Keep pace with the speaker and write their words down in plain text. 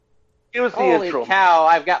Give us the Holy intro. cow,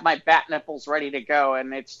 I've got my bat nipples ready to go,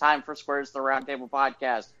 and it's time for Squares the Roundtable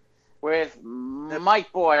podcast with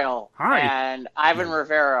Mike Boyle Hi. and Ivan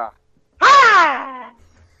Rivera. Hi!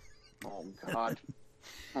 Oh, God.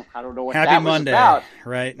 I don't know what Happy that Monday, was about.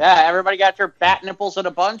 right? Yeah, everybody got their bat nipples in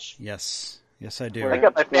a bunch? Yes, I do. I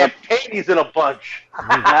got my bad panties in a bunch.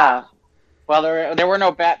 Yeah. Well, there were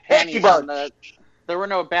no bat panties on bunch. there were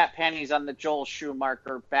no bat panties on the Joel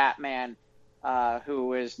Schumacher Batman,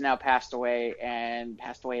 who is now passed away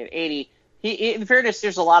at 80. In fairness,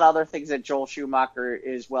 there's a lot of other things that Joel Schumacher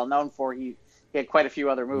is well known for. He had quite a few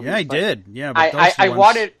other movies. Yeah, he did. Yeah, but I those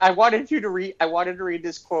ones... wanted to read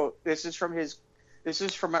this quote. This is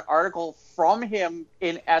from an article from him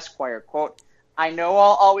in Esquire. Quote, "I know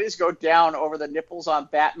I'll always go down over the nipples on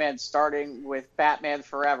Batman, starting with Batman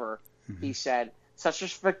Forever," he said. "Such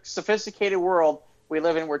a sophisticated world we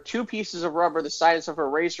live in, where two pieces of rubber the size of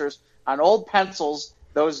erasers on old pencils,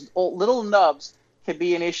 those old little nubs, can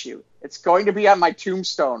be an issue. It's going to be on my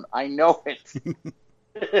tombstone. I know it."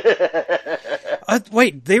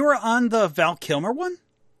 Wait, they were on the Val Kilmer one?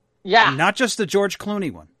 Yeah. Not just the George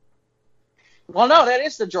Clooney one. Well, no, that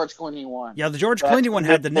is the George Clooney one. Yeah, the George Clooney one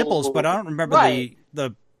had the nipples, but I don't remember Right.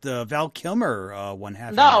 the Val Kilmer one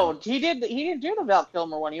having. No, he didn't do the Val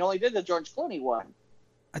Kilmer one. He only did the George Clooney one.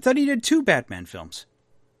 I thought he did 2 Batman films.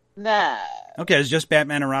 Nah. Okay, it's just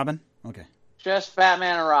Batman and Robin. Okay. Just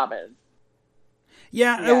Batman and Robin.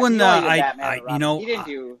 Yeah, Yeah, when he only did Batman and Robin. He didn't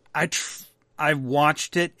you do... I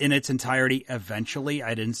watched it in its entirety. Eventually,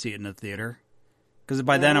 I didn't see it in the theater because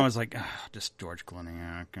by then I was like, just George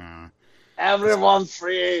Clooney. Okay. Everyone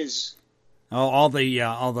freeze. Oh, all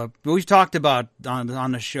the we've talked about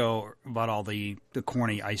on the show about all the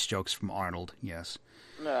corny ice jokes from Arnold. Yes.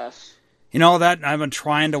 Yes. You know that I've been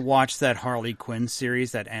trying to watch that Harley Quinn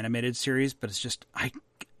series, that animated series, but it's just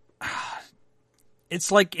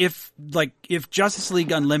it's like if Justice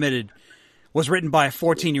League Unlimited was written by a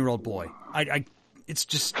 14-year-old boy. It's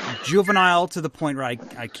just juvenile to the point where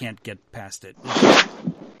I can't get past it.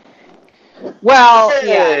 Well,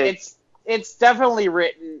 yeah, it's definitely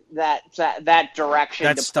written that direction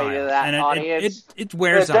That to style, play to that and audience. it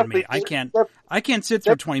wears Yeah, on me. definitely. I can't sit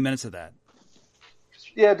through 20 minutes of that.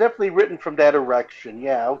 Yeah, definitely written from that erection.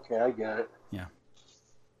 Yeah, okay, I get it. Yeah,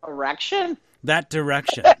 Erection? that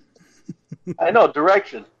direction. I know,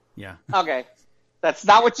 direction. Yeah. Okay. That's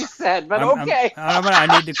not what you said, but okay.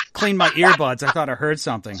 I need to clean my earbuds. I thought I heard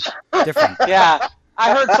something different. Yeah.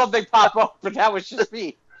 I heard something pop up, but that was just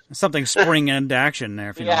me. Something spring into action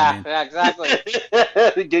there, if you know what I mean. Yeah,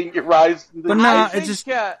 exactly. Getting your rise. But no, I it's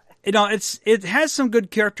think, just it has some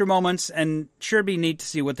good character moments, and sure, it'd be neat to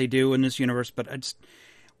see what they do in this universe. But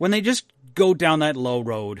when they just go down that low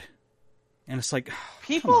road, and it's like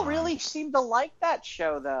people really seem to like that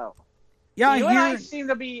show, though. Yeah, you and I seem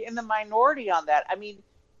to be in the minority on that. I mean,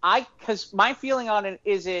 because my feeling on it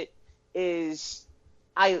is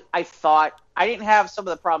I thought I didn't have some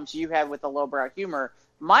of the problems you had with the lowbrow humor.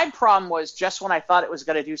 My problem was just when I thought it was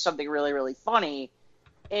going to do something really, really funny,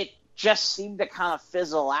 it just seemed to kind of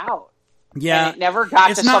fizzle out. Yeah, and it never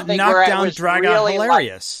got to something where it was drag really out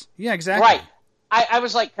hilarious. Yeah, exactly. Right. I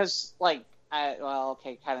was like, because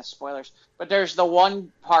okay, kind of spoilers, but there's the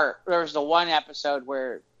one episode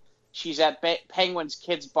where she's at Penguin's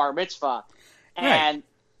kid's bar mitzvah, and right.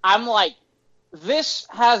 I'm like, this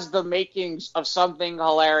has the makings of something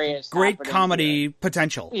hilarious. Great comedy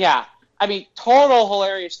potential. Yeah. I mean, total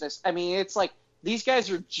hilariousness. I mean, it's like, these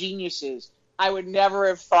guys are geniuses. I would never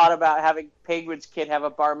have thought about having Penguin's kid have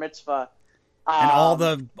a bar mitzvah. And all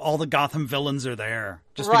the Gotham villains are there.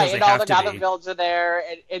 Just right, because and they all have the to Gotham be. villains are there,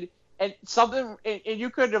 and something, and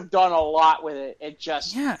you could have done a lot with it. It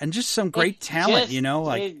just... Yeah, and just some great talent, with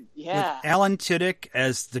Alan Tudyk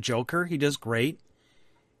as the Joker, he does great.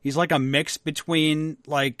 He's like a mix between,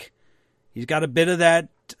 he's got a bit of that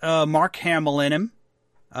Mark Hamill in him,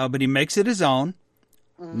 but he makes it his own.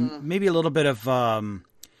 Mm-hmm. Maybe a little bit of,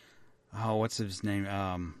 what's his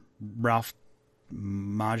name? Ralph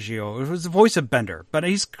Maggio. It was the voice of Bender, but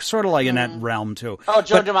he's sort of like in that realm too. Oh,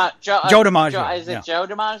 Joe DiMaggio. Is it Joe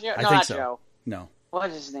DiMaggio? I No, think not so. Joe. No. What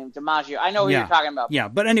is his name? DiMaggio. I know who you're talking about. Yeah,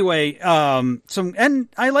 but anyway, and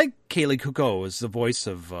I like Kaylee Kuko as the voice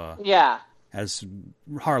of as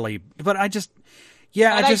Harley, but I do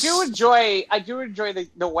enjoy the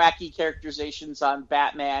wacky characterizations on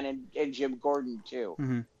Batman and Jim Gordon too.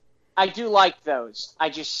 Mm-hmm. I do like those.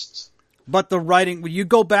 But the writing, when you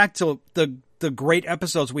go back to the great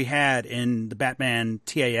episodes we had in the Batman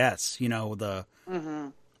TAS,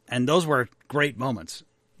 and those were great moments.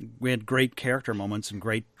 We had great character moments and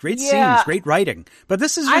great scenes, great writing. But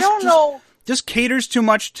this is just caters too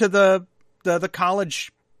much to the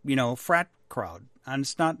college frat crowd, and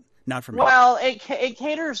it's not for me. Well, it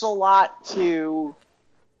caters a lot to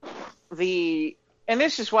and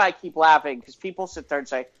this is why I keep laughing, because people sit there and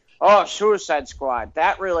say, "Oh, Suicide Squad,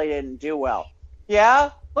 that really didn't do well."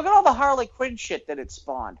 Yeah, look at all the Harley Quinn shit that it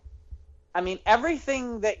spawned. I mean,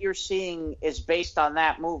 everything that you're seeing is based on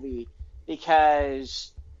that movie,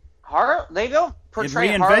 because they don't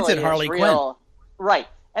portray Harley as real. Right.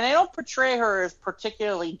 And they don't portray her as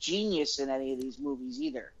particularly genius in any of these movies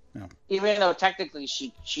either. No. Even though technically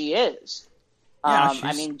she is. Yeah,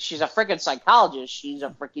 I mean, she's a freaking psychologist. She's a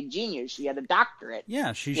freaking genius. She had a doctorate.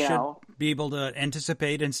 Yeah, she should be able to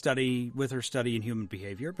anticipate and study with her study in human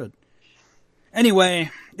behavior. But anyway,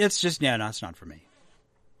 it's just, no, it's not for me.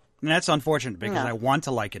 And that's unfortunate because I want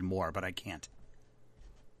to like it more, but I can't.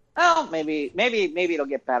 Well, maybe it'll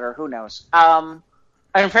get better. Who knows?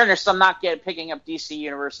 In fairness, I'm not picking up DC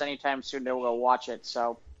Universe anytime soon to go watch it,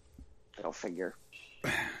 so it'll figure.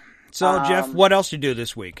 So, Jeff, what else you do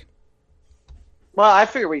this week? Well, I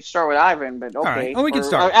figure we'd start with Ivan, but okay. All right. Oh, we can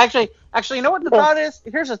start. Actually, you know what the thought is?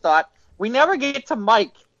 Here's a thought. We never get to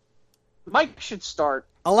Mike. Mike should start.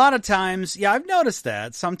 A lot of times, yeah, I've noticed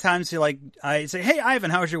that. Sometimes I say, "Hey,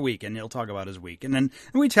 Ivan, how was your week?" And he'll talk about his week, and then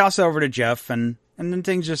we toss it over to Jeff, and then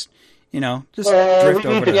things just drift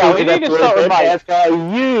over to. Yeah, we need to start with Mike. Ask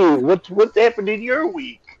you, what's happened in your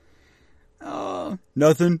week?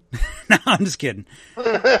 Nothing. No, I'm just kidding.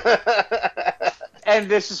 And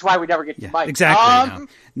this is why we never get to Mike. Exactly.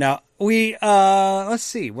 Now we let's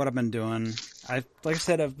see what I've been doing. I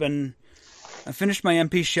finished my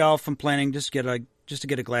MP shelf. I'm planning just to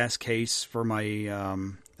get a glass case for my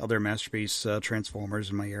other Masterpiece Transformers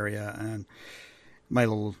in my area and my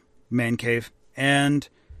little man cave. And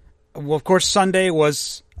well, of course, Sunday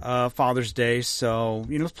was Father's Day, so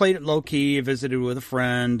played it low key, visited with a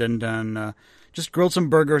friend, and then just grilled some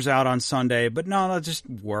burgers out on Sunday. But no, just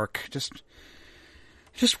work,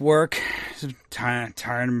 just work,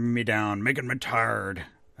 tiring me down, making me tired.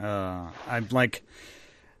 I'm like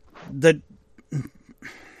the.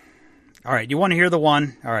 All right, you want to hear the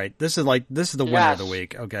one? All right, this is the winner of the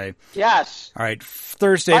week. Okay. Yes. All right,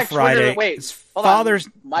 Thursday, Mike's Friday. Wait, Father's.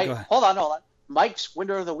 Mike, hold on. Mike's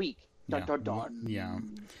winner of the week. Dun, Yeah. dun, dun. Yeah.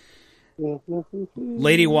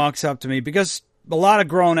 Lady walks up to me because a lot of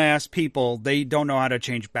grown ass people, they don't know how to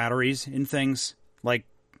change batteries in things like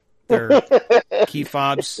their key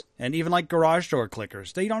fobs and even like garage door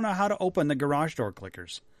clickers. They don't know how to open the garage door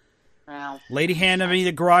clickers. Well, Lady handed me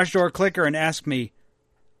the garage door clicker and asked me,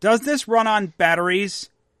 "Does this run on batteries?"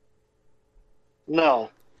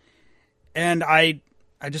 No. And I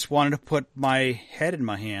just wanted to put my head in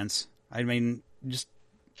my hands. I mean,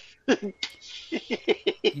 and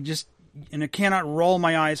I cannot roll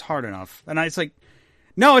my eyes hard enough. And it's like,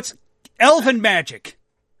 no, it's elven magic.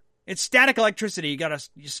 It's static electricity.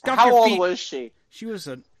 You scuff your feet. How old was she? She was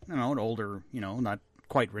an older, not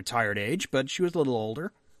quite retired age, but she was a little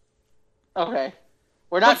older. Okay.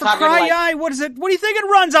 We're not but for cry what is it? What do you think it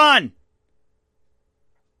runs on?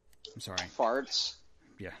 I'm sorry. Farts.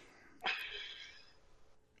 Yeah.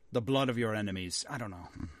 The blood of your enemies. I don't know.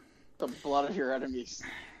 The blood of your enemies.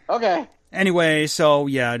 Okay. Anyway, so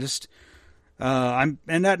yeah, just I've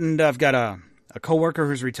got a coworker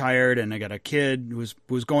who's retired, and I got a kid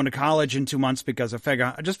who's going to college in 2 months because I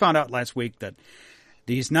just found out last week that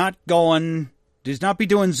he's not be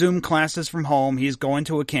doing Zoom classes from home. He's going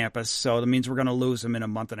to a campus, so that means we're going to lose him in a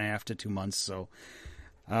month and a half to 2 months. So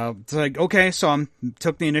it's like, okay, so I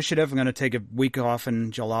took the initiative. I'm going to take a week off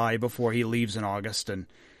in July before he leaves in August, and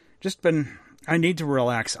I need to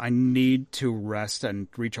relax. I need to rest and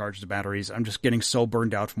recharge the batteries. I'm just getting so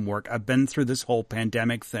burned out from work. I've been through this whole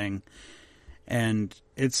pandemic thing, and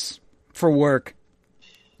it's for work.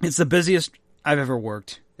 It's the busiest I've ever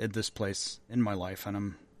worked at this place in my life,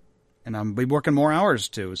 and I'm be working more hours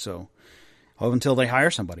too. So until they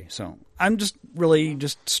hire somebody. So I'm just really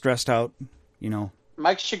stressed out.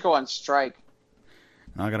 Mike should go on strike.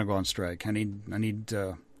 I'm not gonna go on strike. I need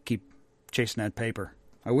to keep chasing that paper.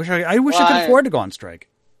 I wish I could afford to go on strike.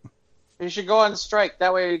 You should go on strike.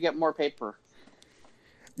 That way you get more paper.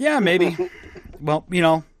 Yeah, maybe. Well,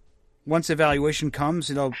 once evaluation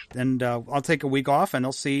comes, and I'll take a week off, and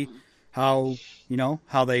I'll see how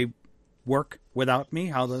they work without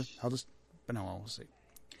me. We'll see.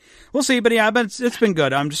 We'll see. But yeah, it's been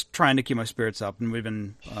good. I'm just trying to keep my spirits up, and we've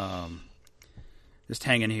been just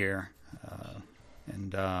hanging here.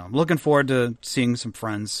 And I'm looking forward to seeing some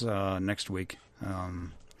friends next week.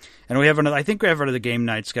 And I think we have another game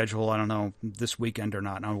night schedule. I don't know this weekend or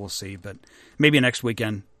not. Now we'll see, but maybe next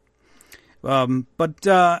weekend. But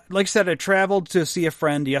like I said, I traveled to see a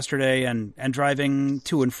friend yesterday, and driving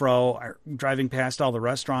to and fro, driving past all the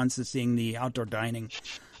restaurants and seeing the outdoor dining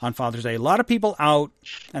on Father's Day. A lot of people out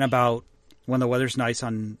and about when the weather's nice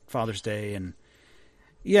on Father's Day, and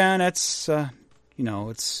yeah, and that's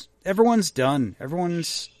it's everyone's done.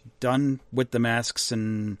 Everyone's done with the masks,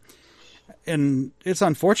 and it's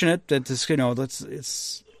unfortunate that this,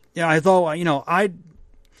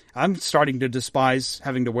 I'm starting to despise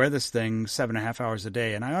having to wear this thing 7.5 hours a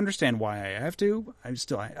day, and I understand why I have to. I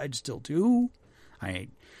still do.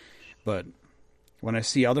 But when I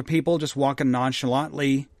see other people just walking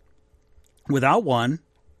nonchalantly without one,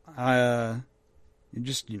 you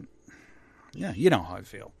know how I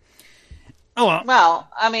feel. Oh well. Well,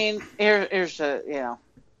 I mean, here's the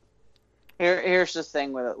here's the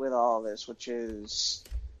thing with all of this, which is,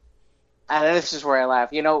 and this is where I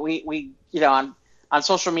laugh. We on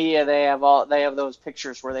social media they have those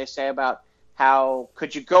pictures where they say about how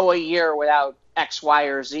could you go a year without X, Y,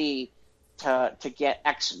 or Z to get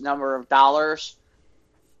X number of dollars.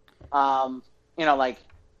 Like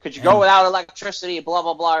could you go without electricity, blah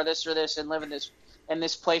blah blah, or this, and live in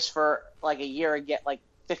this place for like a year and get like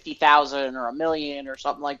 50,000 or $1 million or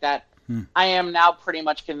something like that. I am now pretty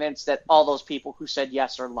much convinced that all those people who said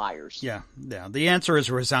yes are liars. Yeah. The answer is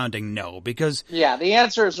a resounding no, because the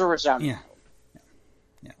answer is a resounding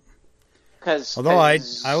no. Although I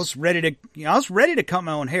was ready to cut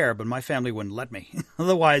my own hair, but my family wouldn't let me.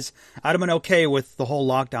 Otherwise, I'd have been okay with the whole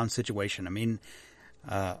lockdown situation. I mean,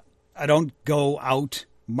 I don't go out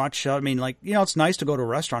much. I mean, it's nice to go to a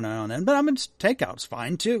restaurant now and then, but takeout's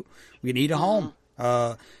fine too. We can eat at home.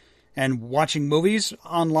 And watching movies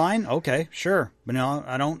online, okay, sure. But no,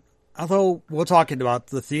 I don't. Although we're talking about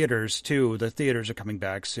the theaters too. The theaters are coming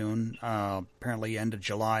back soon. Apparently, end of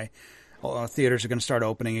July. Theaters are going to start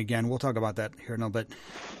opening again. We'll talk about that here in a bit.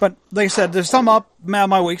 But like I said, there's some up.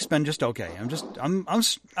 My week's been just okay.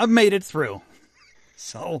 I've made it through.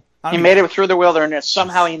 So he made it through the wilderness.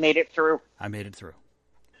 Somehow he made it through. I made it through.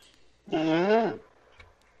 Mm-hmm.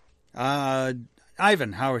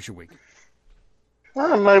 Ivan, how was your week?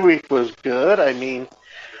 Well, my week was good. I mean,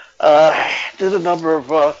 did a number of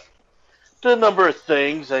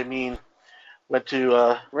things. I mean, went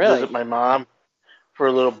to visit my mom for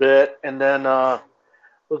a little bit, and then was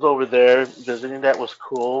over there visiting. That was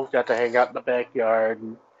cool. Got to hang out in the backyard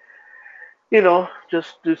and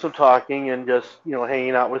just do some talking and just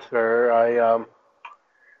hanging out with her.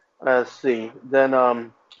 Let's see. Then I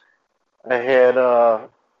had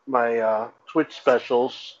my Twitch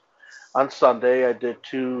specials. On Sunday, I did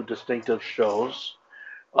 2 distinctive shows.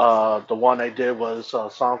 The one I did was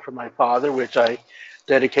a song for my father, which I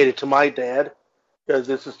dedicated to my dad, because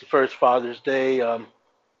this is the first Father's Day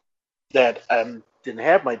that I didn't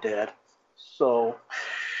have my dad. So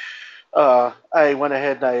I went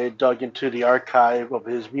ahead and I dug into the archive of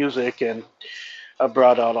his music, and I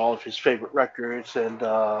brought out all of his favorite records and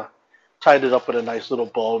tied it up with a nice little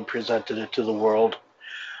bow and presented it to the world.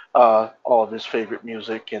 All of his favorite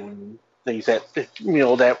music and things that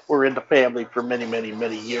that were in the family for many, many,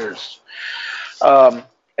 many years. And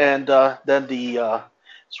then the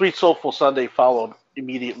Sweet Soulful Sunday followed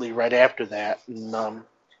immediately right after that, and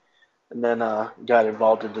then got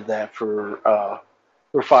involved into that for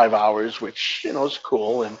 5 hours, which was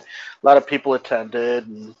cool, and a lot of people attended,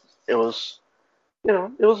 and it was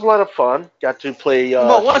a lot of fun. Got to play.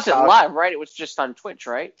 Well, it wasn't live, right? It was just on Twitch,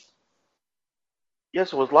 right?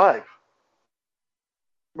 Yes, it was live.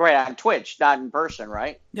 Right, on Twitch, not in person,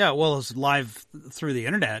 right? Yeah, well, it was live through the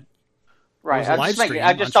internet. Right,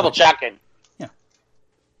 I'm just double checking. Yeah.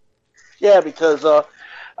 Yeah, because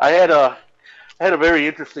I had a very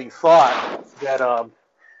interesting thought that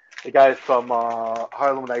the guys from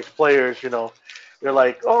Harlem Nights Players, they're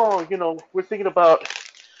like, oh, we're thinking about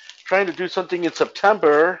trying to do something in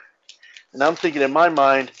September, and I'm thinking in my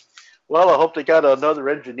mind, well, I hope they got another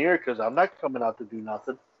engineer because I'm not coming out to do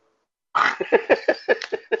nothing.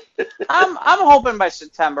 I'm hoping by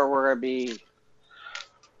September we're gonna be.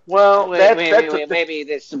 Well, maybe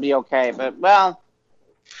this will be okay, but well.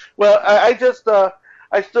 Well, I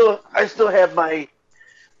still have my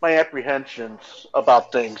apprehensions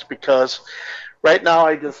about things, because right now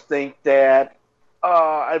I just think that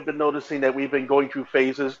I've been noticing that we've been going through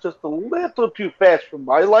phases just a little too fast for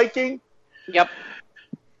my liking. Yep.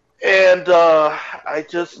 And I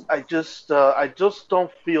just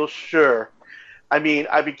don't feel sure. I mean,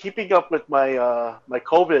 I've been keeping up with my my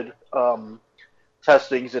COVID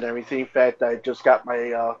testings and everything. In fact, I just got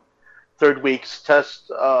my 3rd week's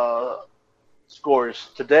test scores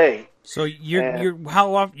today. So you're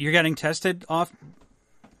how often you're getting tested off?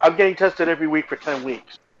 I'm getting tested every week for 10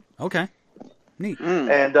 weeks. Okay. Neat.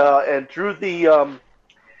 And through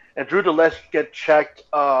the Let's Get Checked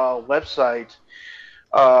website,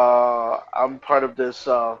 I'm part of this.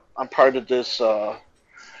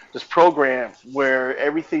 This program where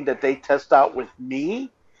everything that they test out with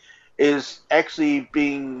me is actually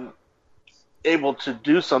being able to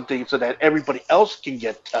do something so that everybody else can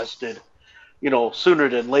get tested, sooner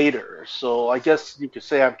than later. So I guess you could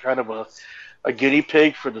say I'm kind of a guinea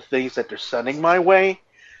pig for the things that they're sending my way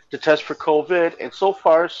to test for COVID, and so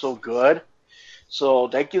far so good. So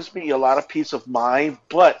that gives me a lot of peace of mind,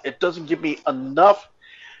 but it doesn't give me enough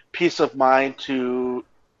peace of mind to,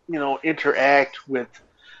 interact with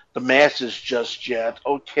the masses just yet.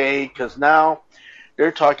 Okay, because now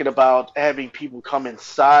they're talking about having people come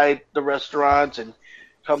inside the restaurants and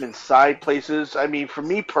come inside places. I mean, for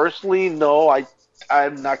me personally, no,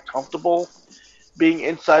 I'm not comfortable being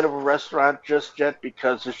inside of a restaurant just yet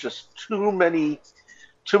because there's just too many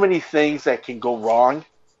things that can go wrong.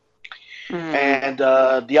 And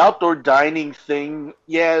the outdoor dining thing,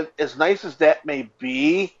 yeah, as nice as that may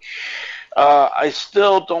be, I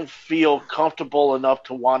still don't feel comfortable enough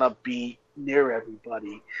to want to be near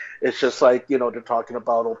everybody. It's just like, they're talking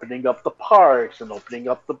about opening up the parks and opening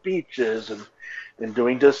up the beaches and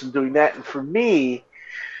doing this and doing that. And for me,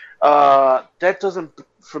 it doesn't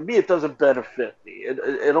benefit me.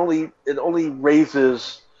 It only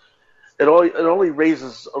raises a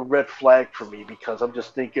red flag for me because I'm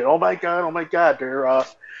just thinking, oh my god, they're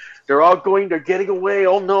getting away.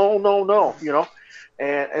 Oh no,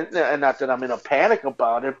 and not that I'm in a panic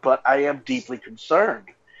about it, but I am deeply concerned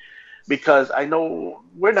because I know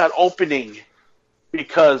we're not opening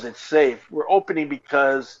because it's safe. We're opening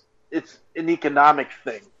because it's an economic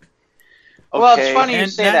thing. Okay? Well, it's funny you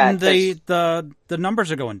say that. And the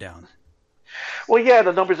numbers are going down. Well, yeah,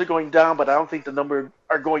 the numbers are going down, but I don't think the numbers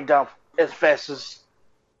are going down as fast as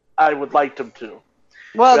I would like them to.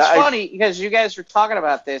 Well, it's funny because you guys were talking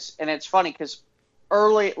about this, and it's funny because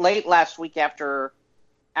late last week after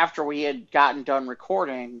we had gotten done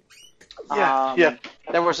recording,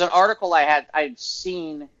 there was an article I'd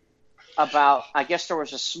seen about, I guess there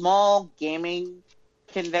was a small gaming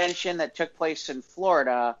convention that took place in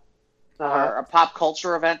Florida, or a pop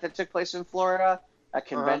culture event that took place in Florida, a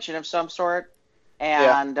convention of some sort,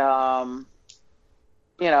 and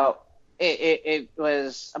it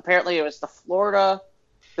was the Florida.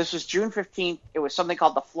 This was June 15th. It was something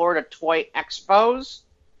called the Florida Toy Expos,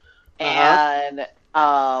 and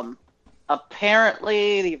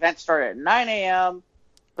apparently the event started at 9 a.m.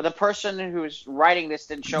 But the person who's writing this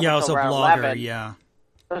didn't show up until around 11. Yeah,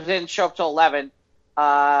 didn't show up till 11.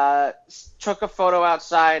 Took a photo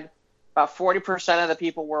outside. About 40% of the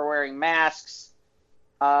people were wearing masks.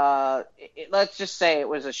 Let's just say it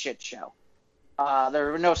was a shit show.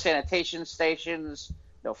 There were no sanitation stations,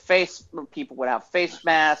 people would have face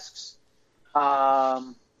masks.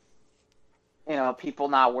 People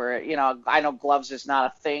not wearing, I know gloves is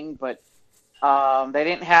not a thing, but they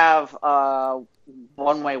didn't have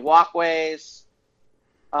one-way walkways.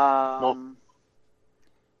 No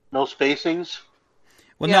spacings?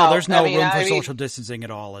 Well, there's no room for social distancing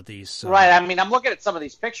at all at these. So. Right, I'm looking at some of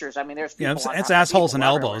these pictures. There's people. Yeah, it's assholes and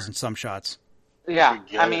elbows in some shots. Yeah,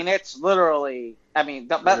 it's literally. The only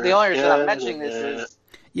reason I'm mentioning this is.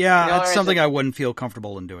 Yeah, it's something I wouldn't feel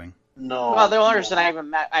comfortable in doing. No. Well, the only reason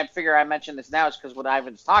I figure I mention this now is because what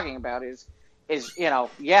Ivan's talking about is I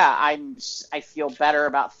feel better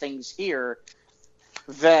about things here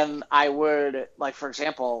than I would, like, for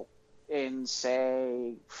example, in,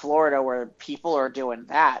 say, Florida, where people are doing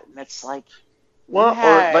that, and it's like,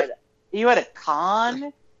 you had a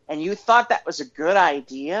con, and you thought that was a good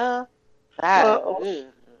idea?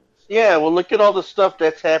 Look at all the stuff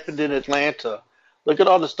that's happened in Atlanta. Look at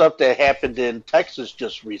all the stuff that happened in Texas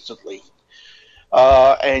just recently.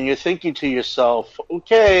 And you're thinking to yourself,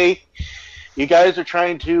 okay, you guys are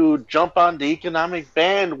trying to jump on the economic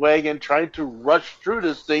bandwagon, trying to rush through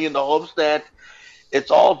this thing in the hopes that it's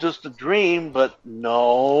all just a dream, but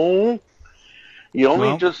no.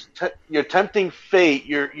 You're tempting fate.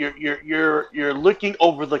 You're looking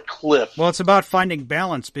over the cliff. Well, it's about finding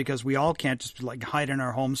balance because we all can't just hide in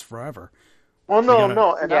our homes forever. Well,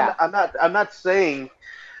 no, and I'm not saying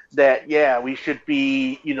that. Yeah, we should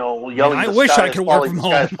be, yelling. I wish I could work from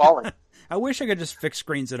home. I wish I could just fix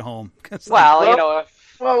screens at home. You have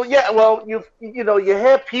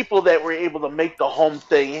people that were able to make the home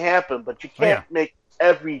thing happen, but you can't make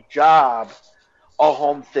every job a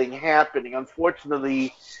home thing happening.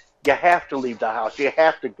 Unfortunately, you have to leave the house. You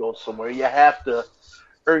have to go somewhere. You have to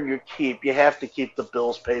earn your keep. You have to keep the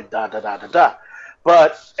bills paid,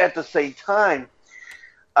 But at the same time,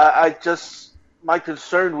 I just my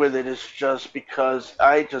concern with it is just because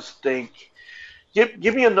I just think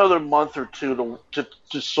give me another month or two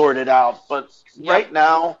to sort it out. But right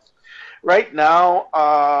now, and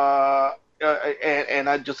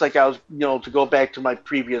I just like I was, to go back to my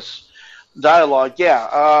previous dialogue,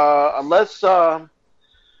 unless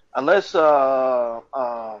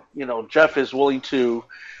Jeff is willing to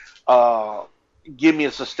give me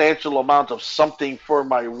a substantial amount of something for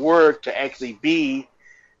my work to actually be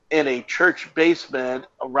in a church basement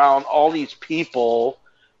around all these people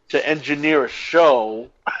to engineer a show,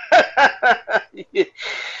 and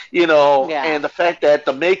the fact that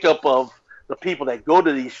the makeup of the people that go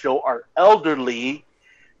to these shows are elderly,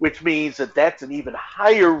 which means that that's an even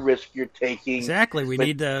higher risk you're taking. Exactly. We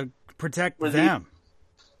need to protect them.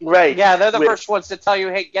 Right. Yeah, they're the first ones to tell you,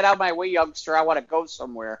 hey, get out of my way, youngster. I want to go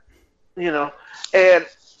somewhere. And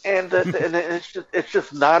it's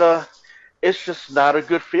just not a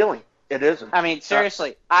good feeling. It isn't. I mean,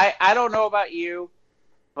 seriously, I don't know about you,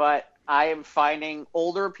 but I am finding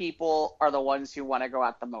older people are the ones who want to go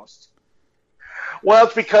out the most. Well,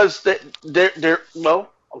 it's because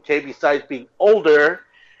besides being older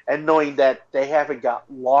and knowing that they haven't got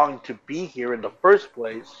long to be here in the first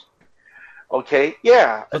place, okay,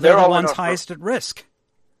 yeah. But they're the ones highest at risk.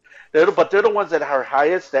 But they're the ones that are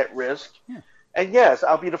highest at risk. Yeah. And yes,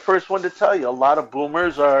 I'll be the first one to tell you, a lot of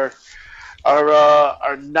boomers are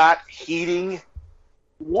not heeding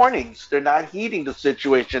warnings. They're not heeding the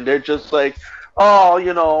situation. They're just like,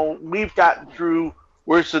 we've gotten through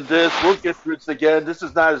worse than this. We'll get through this again. This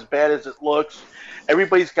is not as bad as it looks.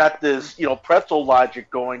 Everybody's got this, pretzel logic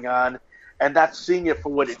going on and not seeing it for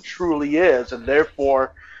what it truly is. And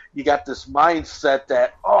therefore, you got this mindset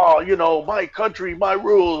that, my country, my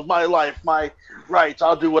rules, my life, my rights,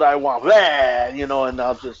 I'll do what I want. And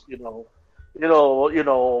I'll just,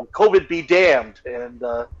 COVID be damned. And,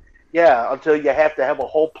 until you have to have a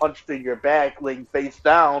hole punched in your back, laying face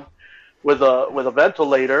down with a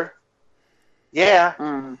ventilator. Yeah.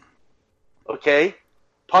 Mm. Okay.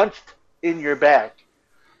 Punched in your back.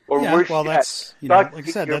 Or worse well, that's, like I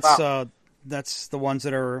said, that's the ones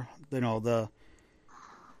that are, the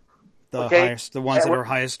highest, the ones that are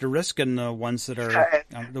highest to risk, and the ones that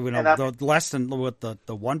are, less than with the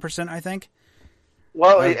 1%, I think.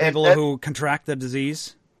 Well, people who contract the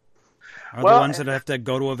disease are the ones that have to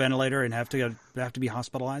go to a ventilator and have to be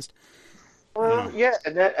hospitalized. Well, yeah,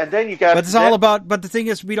 and then you got. But it's all about. But the thing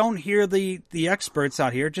is, we don't hear the experts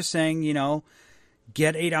out here just saying,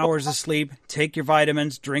 get 8 hours of sleep, take your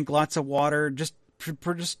vitamins, drink lots of water, just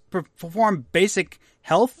perform basic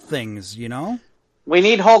health things. We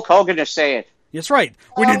need Hulk Hogan to say it. That's right.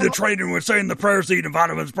 We need to train him with saying the prayers, eating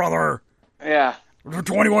vitamins, brother. Yeah. The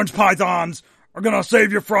 21's pythons are gonna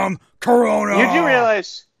save you from corona.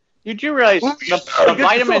 You do realize the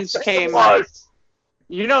vitamins came.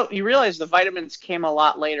 You realize the vitamins came a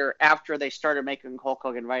lot later after they started making Hulk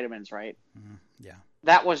Hogan vitamins, right? Yeah.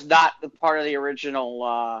 That was not the part of the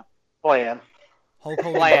original plan. Hulk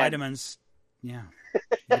Hogan vitamins. Yeah.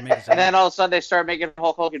 And then all of a sudden they started making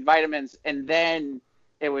Hulk Hogan vitamins, and then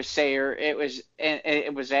it was Sayer, it was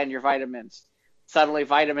and your vitamins. Suddenly,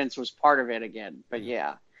 vitamins was part of it again. But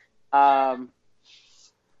yeah. Well,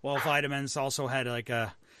 vitamins also had like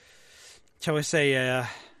shall we say, a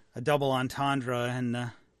double entendre in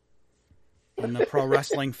the pro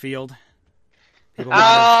wrestling field. People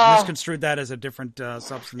misconstrued that as a different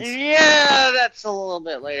substance. Yeah, that's a little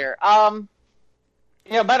bit later. By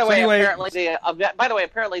the way,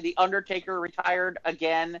 apparently the Undertaker retired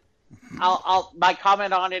again. My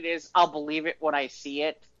comment on it is I'll believe it when I see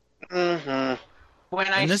it.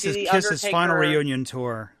 Mm-hmm. This is Kiss's final reunion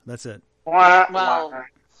tour. That's it. Well,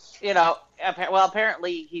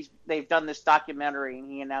 apparently they've done this documentary, and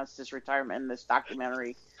he announced his retirement in this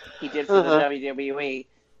documentary he did for the WWE.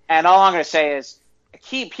 And all I'm going to say is, I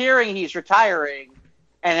keep hearing he's retiring,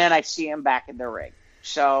 and then I see him back in the ring.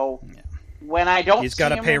 So when I don't, he's got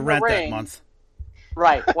to pay rent that month.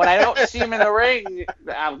 Right. When I don't see him in the ring,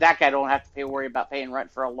 that guy don't have to worry about paying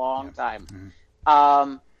rent for a long time.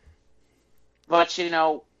 Mm-hmm. But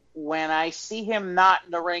when I see him not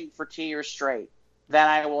in the ring for 2 years straight, then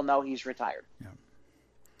I will know he's retired.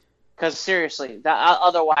 Because seriously,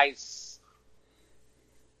 otherwise,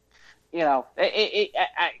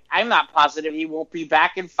 I'm not positive he won't be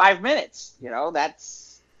back in 5 minutes.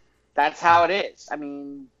 That's how it is. I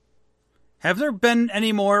mean, have there been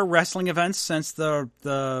any more wrestling events since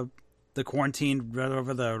the quarantine,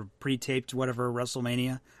 over the pre-taped whatever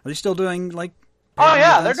WrestleMania? Are they still doing like? Oh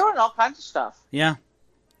yeah, events? They're doing all kinds of stuff. Yeah.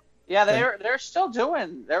 Yeah, they're still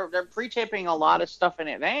doing. They're pre-taping a lot of stuff in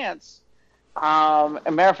advance. As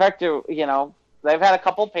a matter of fact, They've had a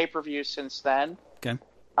couple pay-per-views since then. Okay.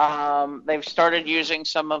 They've started using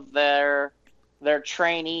some of their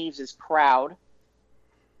trainees as crowd.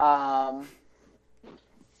 So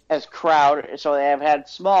they have had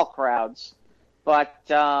small crowds, but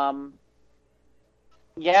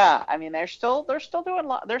yeah, I mean they're still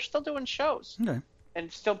doing shows, okay,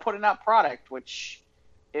 and still putting out product, which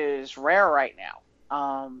is rare right now.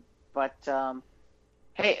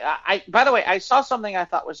 Hey, by the way, I saw something I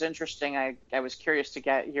thought was interesting. I was curious to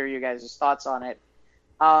hear you guys' thoughts on it.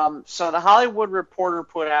 So the Hollywood Reporter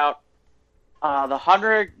put out the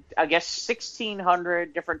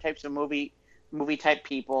 1,600 different types of movie type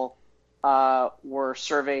people were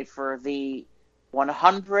surveyed for the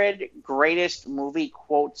 100 greatest movie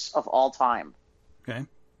quotes of all time. Okay.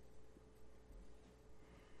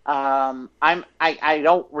 I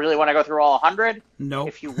don't really want to go through all 100. No.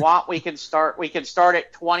 If you want, we can start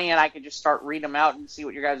at 20, and I can just start reading them out and see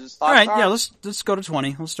what your guys' thoughts are. All right, yeah, let's go to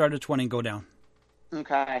 20. Let's start at 20 and go down.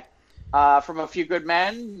 Okay. From A Few Good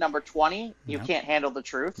Men, number 20. You can't handle the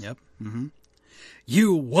truth. Yep. Mm-hmm.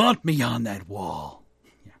 You want me on that wall.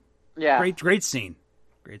 Yeah. Great scene.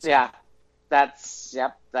 Great scene. Yeah. That's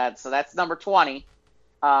number 20.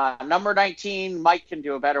 Number 19, Mike can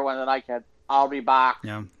do a better one than I can. I'll be back.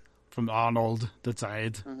 Yeah, from Arnold, the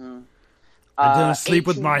Tide. Mm-hmm. I didn't sleep 18,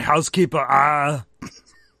 with my housekeeper.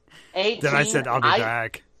 18, then I said, I'll be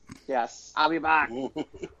back. Yes, I'll be back.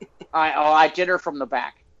 I did her from the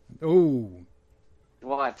back. Oh.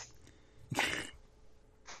 What?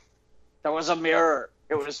 There was a mirror.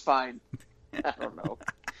 It was fine. I don't know.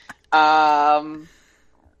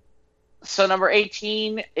 So number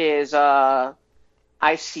 18 is I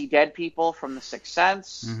See Dead People from The Sixth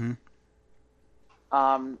Sense. Mm-hmm.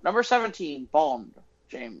 Number 17, Bond.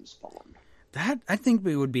 James Bond. That, I think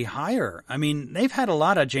we would be higher. I mean, they've had a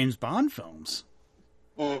lot of James Bond films.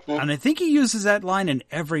 Mm-hmm. And I think he uses that line in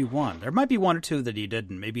every one. There might be one or two that he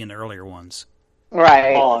didn't, maybe in the earlier ones.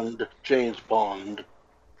 Right. Bond. James Bond.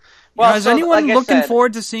 Well, is anyone looking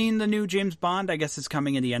forward to seeing the new James Bond? I guess it's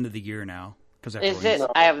coming in the end of the year now. Is it?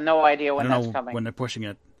 I have no idea when that's coming. When they're pushing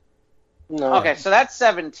it. No. Okay, so that's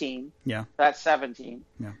 17. Yeah. That's 17.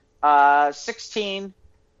 Yeah. 16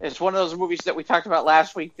 is one of those movies that we talked about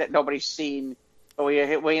last week that nobody's seen, but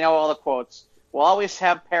we know all the quotes. We'll always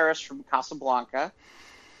have Paris from Casablanca.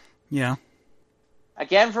 Yeah.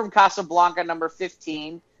 Again from Casablanca, number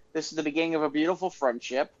 15. This is the beginning of a beautiful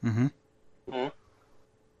friendship. Mm-hmm. Mm-hmm.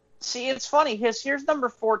 See, it's funny. Here's number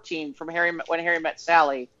 14 from When Harry Met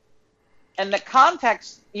Sally. And the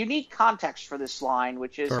context, you need context for this line,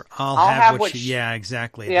 which is I'll have what yeah,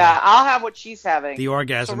 exactly. Yeah, I'll have what she's having. The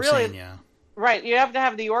orgasm really, scene, yeah. Right, you have to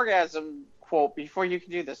have the orgasm quote before you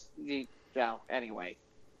can do this. Anyway.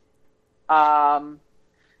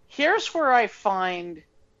 Here's where I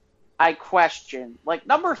question. Like,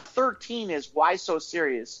 number 13 is Why So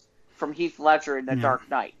Serious from Heath Ledger in The Dark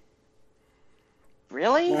Knight.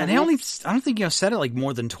 Really? And I don't think you said it like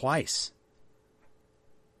more than twice.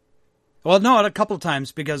 Well, no, a couple of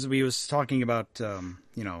times because we was talking about, I don't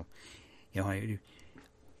know how I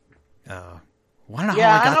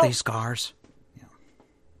got these scars.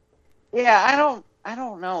 Yeah, I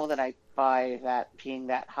don't know that I buy that being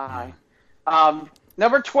that high.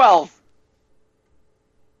 Number 12.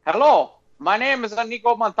 Hello, my name is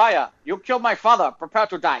Inigo Montoya. You killed my father. Prepare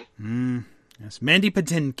to die. Yes, Mandy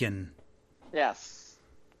Patinkin. Yes.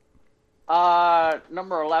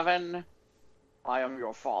 Number 11. I am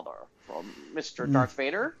your father. From Mr. Darth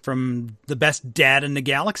Vader. From the best dad in the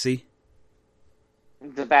galaxy.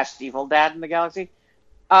 The best evil dad in the galaxy.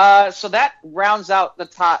 So that rounds out the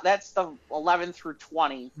top. That's the 11 through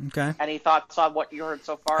 20. Okay. Any thoughts on what you heard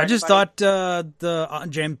so far? I just thought the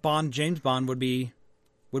James Bond would be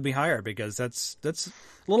higher because that's ranks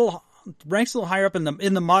a little higher up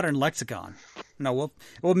in the modern lexicon. No,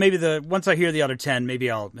 well maybe once I hear the other 10, maybe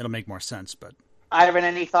it'll make more sense. But Ivan,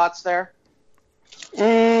 any thoughts there?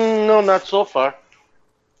 No, not so far.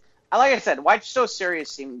 Like I said, Why So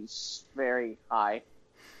Serious seems very high.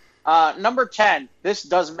 Number 10. This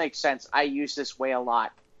does make sense. I use this way a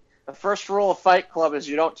lot. The first rule of Fight Club is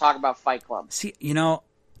you don't talk about Fight Club. See,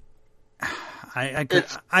 I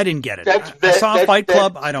didn't get it. I saw Fight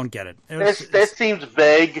Club. I don't get it. That seems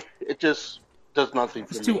vague. It just does nothing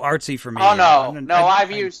for me. It's too artsy for me. Oh no!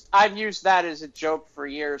 I've used that as a joke for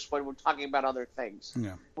years when we're talking about other things.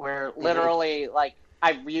 Yeah. Where literally, like,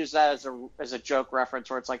 I've used that as a joke reference,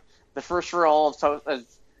 where it's like the first rule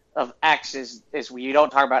of X is you don't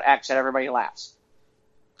talk about X and everybody laughs.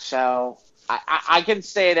 So I can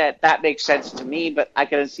say that makes sense to me, but I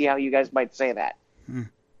can see how you guys might say that.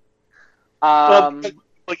 Well,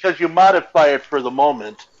 because you modify it for the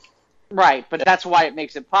moment. Right, but that's why it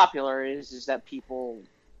makes it popular is that people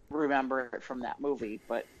remember it from that movie.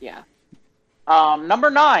 But yeah. Number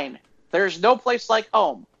 9, There's No Place Like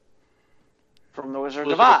Home from The Wizard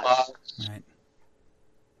of Oz.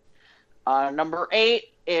 Right. Number 8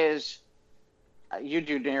 is, you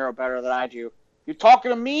do De Niro better than I do, You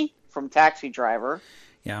Talking to Me from Taxi Driver.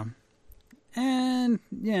 Yeah. And,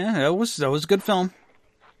 yeah, that was a good film.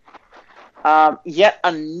 Yet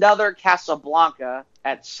Another Casablanca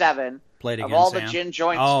at 7. Played again, of all Sam. the gin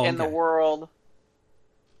joints in the world,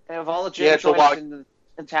 of all the gin joints in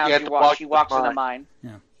town she walks into mine.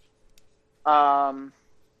 Yeah.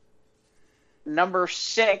 Number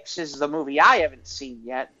 6 is the movie I haven't seen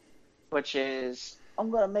yet, which is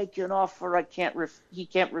I'm Gonna Make You an Offer He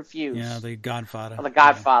Can't Refuse. Yeah, The Godfather. The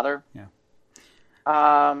Godfather. Yeah.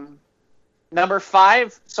 Number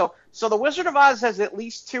 5. So The Wizard of Oz has at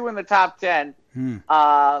least 2 in the top 10.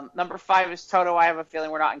 Number 5 is Toto. I have a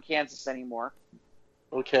feeling we're not in Kansas anymore.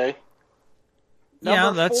 Okay.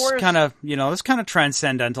 Yeah, that's kind of that's kind of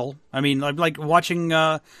transcendental. I mean, like watching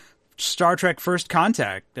Star Trek First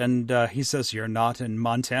Contact, and he says, "You're not in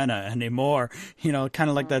Montana anymore." Kind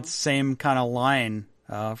of like that same kind of line.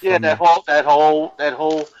 That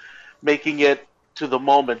whole making it to the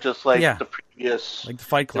moment, just like the previous, like the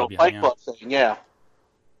Fight Club, Fight Club thing. Yeah.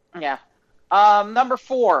 Yeah. Number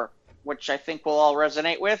 4, which I think we'll all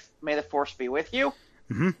resonate with. May the Force be with you.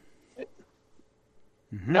 Mm-hmm.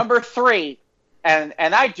 Mm-hmm. Number 3, and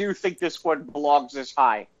I do think this one belongs this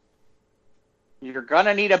high. You're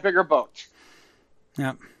gonna need a bigger boat.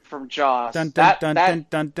 Yeah. From Jaws. Dun, dun, dun,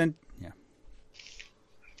 dun, dun. Yeah.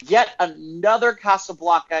 Yet Another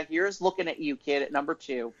Casablanca. Here's looking at you, kid, at number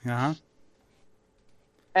 2. Uh-huh.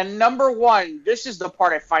 And number 1, this is the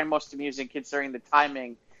part I find most amusing considering the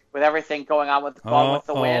timing with everything going on with Gone with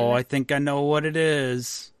the Wind. Oh, I think I know what it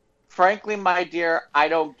is. Frankly, my dear, I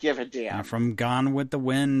don't give a damn. Yeah, from Gone with the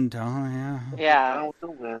Wind. Oh, yeah. Yeah.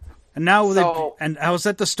 And now, and I was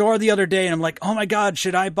at the store the other day, and I'm like, oh my God,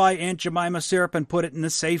 should I buy Aunt Jemima syrup and put it in the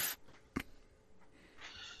safe?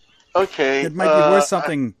 Okay. It might be worth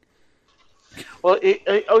something. Well,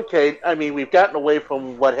 okay. I mean, we've gotten away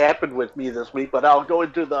from what happened with me this week, but I'll go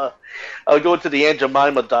into the Aunt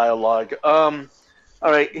Jemima dialogue. All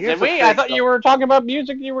right. I thought you were talking about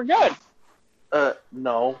music. You were good.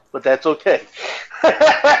 No, but that's okay.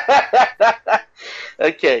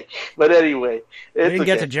 Okay, but anyway, we didn't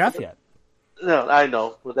get to Jeff yet. No, I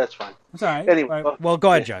know. Well, that's fine. That's all right. Anyway, well,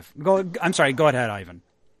 go ahead, Jeff. I'm sorry. Go ahead, Ivan.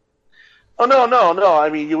 Oh no. I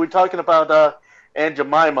mean, you were talking about Aunt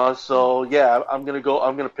Jemima, so yeah, I'm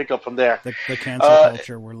gonna pick up from there. The cancel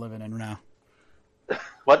culture we're living in now.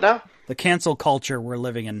 What now? The cancel culture we're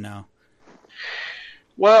living in now.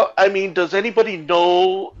 Well, I mean, does anybody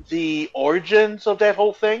know the origins of that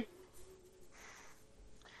whole thing?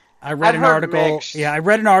 I read an article. Mixed. Yeah, I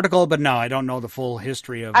read an article, but no, I don't know the full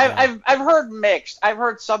history of. I've heard mixed. I've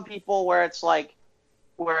heard some people where it's I've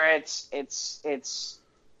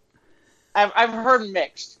heard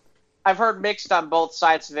mixed. I've heard mixed on both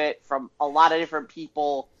sides of it from a lot of different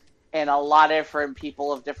people and a lot of different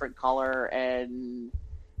people of different color. And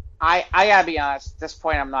I gotta be honest, at this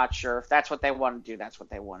point, I'm not sure. If that's what they want to do, that's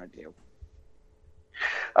what they want to do.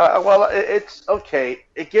 Well, it's okay.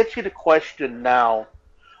 It gets you to question now.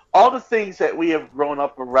 All the things that we have grown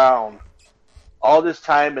up around all this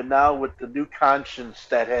time, and now with the new conscience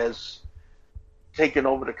that has taken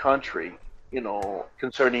over the country,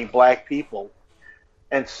 concerning black people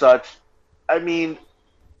and such, I mean,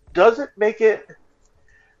 does the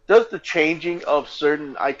changing of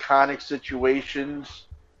certain iconic situations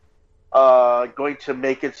going to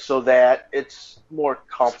make it so that it's more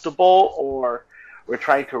comfortable, or we're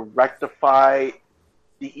trying to rectify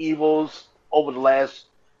the evils over the last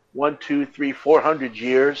 1, 2, 3, 400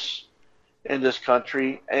 years in this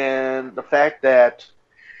country, and the fact that,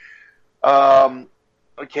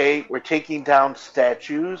 we're taking down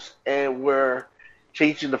statues and we're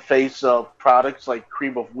changing the face of products like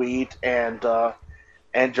Cream of Wheat and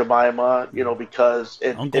Jemima, because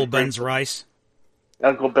Uncle Ben's rice.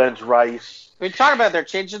 Uncle Ben's rice. We talk about they're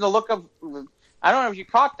changing the look of. I don't know if you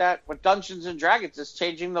caught that with Dungeons and Dragons. It's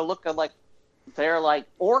changing the look of they're like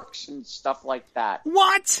orcs and stuff like that.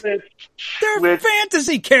 What? They're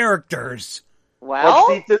fantasy characters.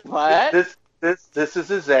 Well, what? This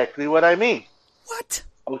is exactly what I mean. What?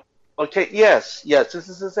 Okay. Yes. This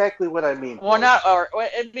is exactly what I mean. Well,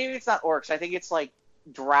 maybe it's not orcs. I think it's like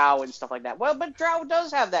drow and stuff like that. Well, but drow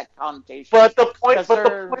does have that connotation. But the point of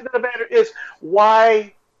the matter is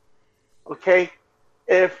why? Okay,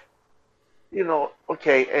 if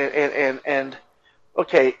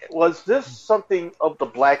okay, was this something of the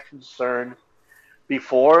black concern?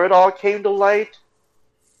 before it all came to light?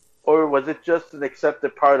 Or was it just an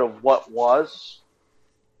accepted part of what was?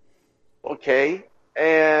 Okay.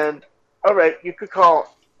 And, all right, you could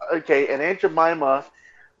call, okay, and Aunt Jemima,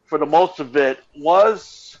 for the most of it,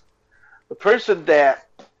 was the person that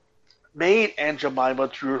made Aunt Jemima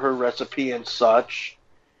through her recipe and such,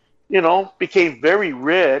 became very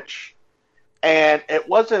rich. And it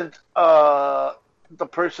wasn't the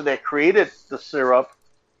person that created the syrup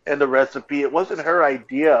and the recipe. It wasn't her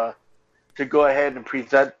idea to go ahead and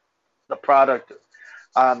present the product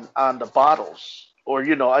on the bottles. Or,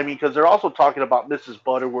 because they're also talking about Mrs.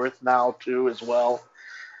 Butterworth now, too, as well.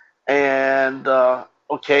 And,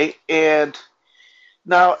 okay, and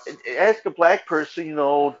now, ask a black person,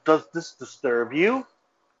 does this disturb you?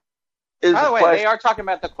 By the way, they are talking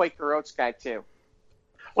about the Quaker Oats guy, too.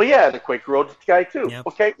 Well, yeah, the Quaker Oats guy, too. Yep.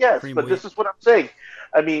 Okay, yes, but this is what I'm saying.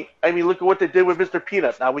 I mean, look at what they did with Mr.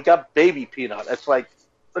 Peanut. Now we got Baby Peanut. It's like,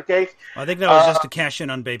 okay. I think that was just a cash in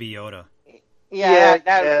on Baby Yoda. Yeah,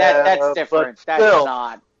 that's different. That's still,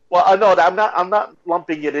 not. Well, no, I'm not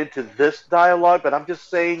lumping it into this dialogue, but I'm just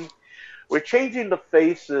saying we're changing the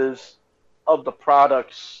faces of the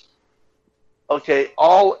products. Okay,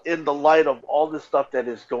 all in the light of all this stuff that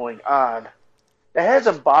is going on. It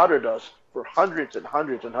hasn't bothered us for hundreds and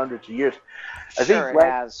hundreds and hundreds of years. I think it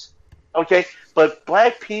has. Okay, but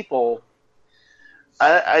black people,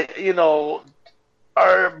 are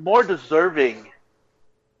more deserving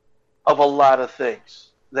of a lot of things.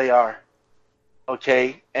 They are.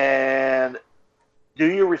 Okay, and do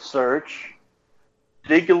your research,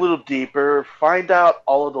 dig a little deeper, find out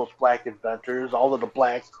all of those black inventors, all of the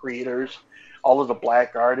black creators, all of the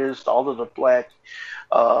black artists, all of the black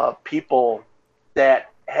people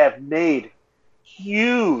that have made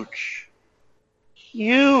huge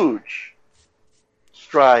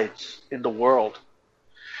strides in the world.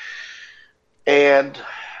 And,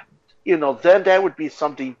 then that would be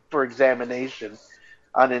something for examination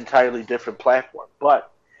on an entirely different platform.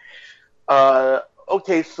 But,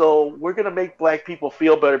 okay, so we're going to make black people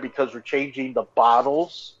feel better because we're changing the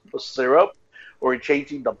bottles of syrup, or we're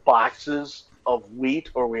changing the boxes of wheat,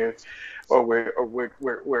 or we're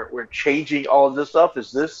changing all of this stuff.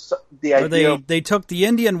 Is this the idea? They took the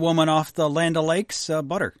Indian woman off the Land O'Lakes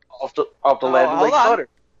butter. Off the Land O'Lakes butter.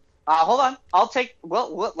 Hold on.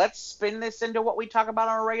 Let's spin this into what we talk about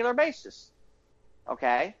on a regular basis.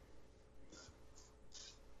 Okay.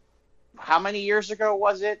 How many years ago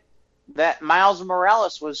was it that Miles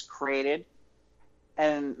Morales was created?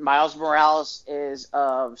 And Miles Morales is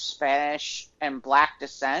of Spanish and black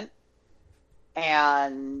descent.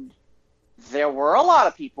 And there were a lot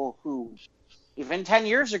of people who, even 10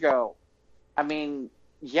 years ago, there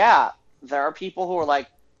are people who are like,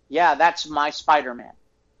 yeah, that's my Spider-Man.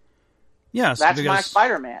 Yes, that's my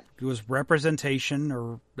Spider-Man. It was representation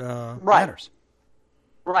or right. Matters.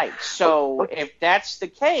 Right. So if that's the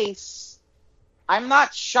case, I'm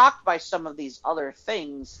not shocked by some of these other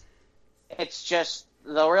things. It's just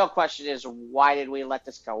the real question is, why did we let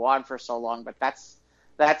this go on for so long? But that's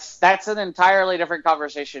an entirely different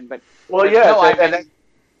conversation. But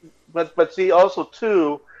but see also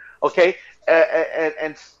too, okay,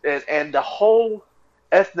 and the whole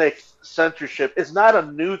ethnic censorship is not a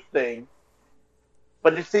new thing.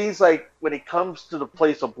 But it seems like when it comes to the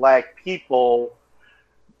place of black people,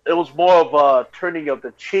 it was more of a turning of the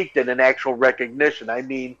cheek than an actual recognition. I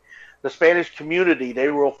mean, the Spanish community, they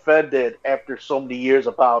were offended after so many years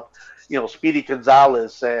about, Speedy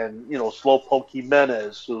Gonzalez and, Slowpoke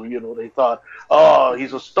Jimenez, who, they thought, oh,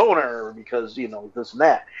 he's a stoner because, this and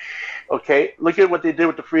that. Okay, look at what they did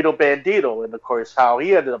with the Frito Bandito, and of course how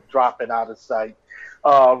he ended up dropping out of sight.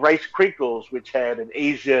 Rice Crinkles, which had an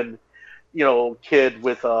Asian, kid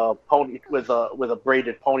with a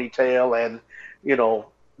braided ponytail and,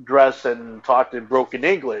 dress and talked in broken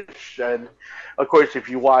English. And of course, if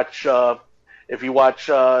you watch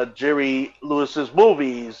Jerry Lewis's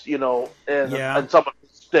movies, and some of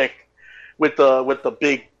his stick with the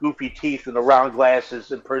big goofy teeth and the round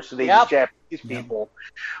glasses impersonating Japanese people.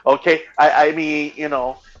 Okay, I mean,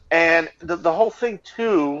 and the whole thing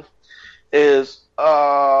too is,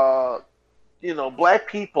 black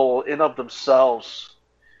people in of themselves.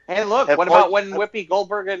 Hey, look, what about when Whoopi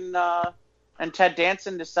Goldberg and Ted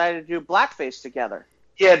Danson decided to do blackface together?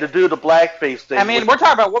 Yeah, to do the blackface thing. I mean, we're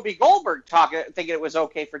talking about Whoopi Goldberg thinking it was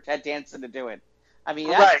okay for Ted Danson to do it. I mean,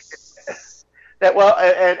 that's... Right.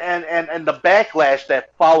 And the backlash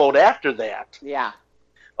that followed after that. Yeah.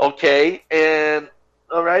 Okay, and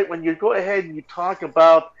all right, when you go ahead and you talk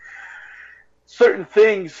about certain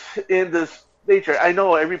things in this nature, I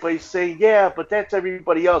know everybody's saying, yeah, but that's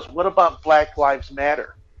everybody else. What about Black Lives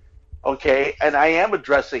Matter? Okay, and I am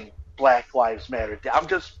addressing Black Lives Matter. I'm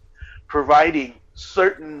just providing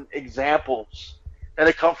certain examples that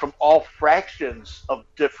have come from all fractions of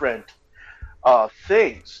different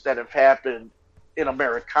things that have happened in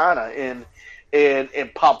Americana, in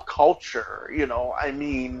pop culture. I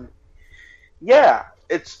mean, yeah,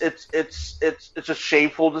 it's a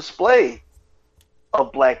shameful display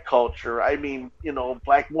of black culture. I mean,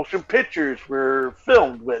 black motion pictures were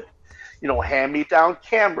filmed with, hand-me-down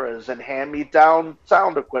cameras and hand-me-down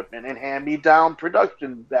sound equipment and hand-me-down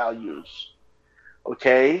production values.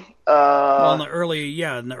 Okay. Well, in the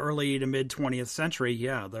early to mid 20th century,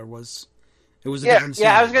 it was a different standard.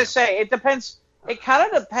 Yeah, I was going to say, it depends. It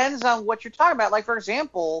kind of depends on what you're talking about. Like, for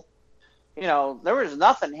example, there was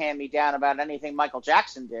nothing hand-me-down about anything Michael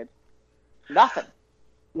Jackson did. Nothing.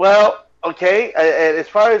 Well, okay. As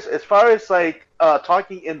far as like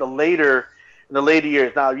talking in the later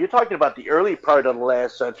years, now you're talking about the early part of the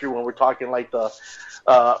last century when we're talking like the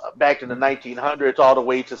back in the 1900s all the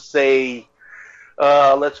way to say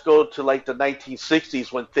let's go to like the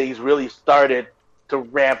 1960s when things really started to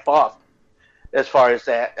ramp up. As far as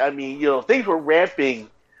that, I mean, things were ramping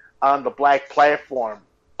on the black platform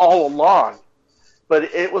all along, but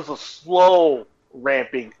it was a slow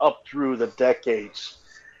ramping up through the decades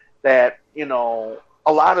that,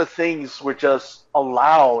 a lot of things were just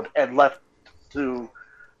allowed and left to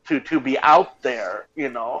be out there,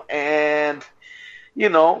 and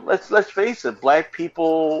let's face it, black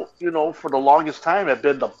people, for the longest time have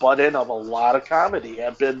been the butt-end of a lot of comedy,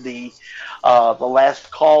 have been the last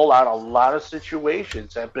call on a lot of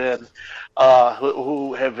situations, have been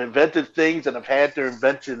who have invented things and have had their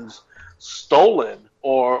inventions stolen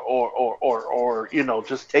or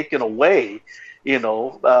just taken away.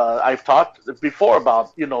 I've talked before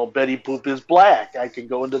about, Betty Boop is black. I can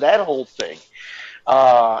go into that whole thing.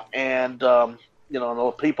 The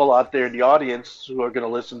people out there in the audience who are going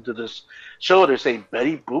to listen to this show, they're saying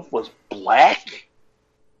Betty Boop was black?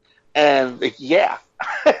 And yeah.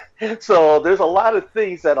 So there's a lot of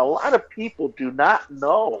things that a lot of people do not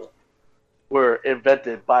know were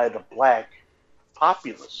invented by the black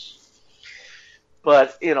populace.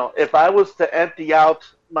 But, if I was to empty out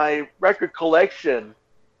my record collection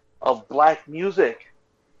of black music,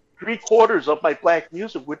 3/4 of my black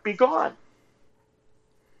music would be gone.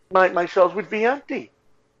 My shelves would be empty.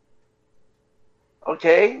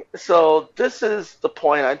 Okay, so this is the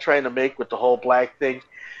point I'm trying to make with the whole black thing.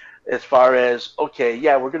 As far as, okay,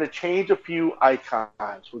 yeah, we're gonna change a few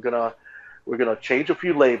icons. We're gonna change a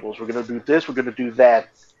few labels. We're gonna do this. We're gonna do that.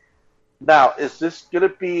 Now, is this gonna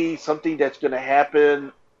be something that's gonna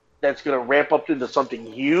happen? That's gonna ramp up into something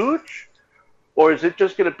huge, or is it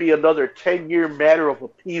just gonna be another 10-year matter of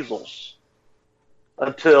appeasals?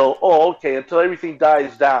 Until everything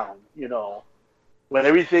dies down, when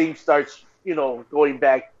everything starts, going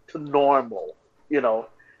back to normal,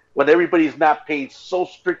 when everybody's not paying so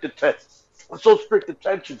strict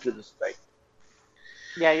attention to this thing.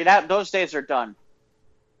 Yeah, those days are done.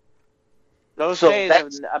 Those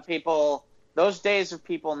days of people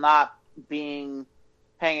not paying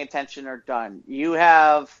attention are done. You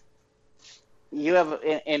have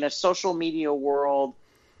in a social media world,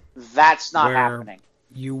 that's not happening.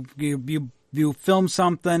 You film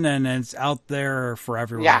something and it's out there for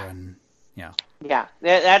everyone. Yeah,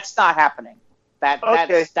 that's not happening.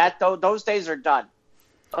 Those days are done.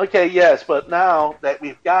 Okay, yes, but now that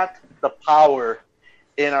we've got the power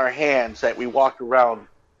in our hands, that we walk around,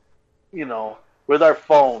 with our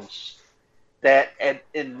phones, that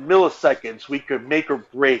in milliseconds we could make or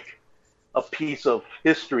break a piece of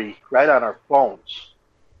history right on our phones.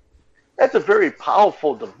 That's a very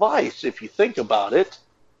powerful device if you think about it.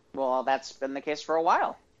 Well, that's been the case for a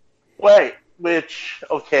while. Right, but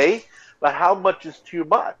how much is too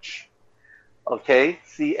much? Okay,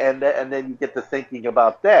 see, and then you get to thinking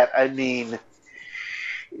about that. I mean,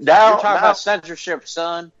 now you're talking about censorship,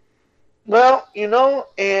 son. Well,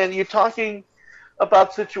 and you're talking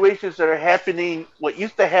about situations that are happening, what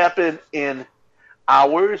used to happen in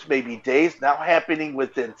hours, maybe days, now happening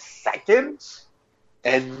within seconds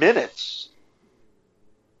and minutes.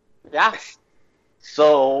 Yeah.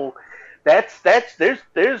 So there's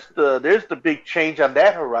the big change on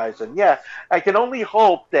that horizon. Yeah, I can only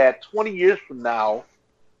hope that 20 years from now,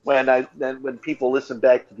 when people listen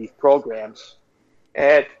back to these programs,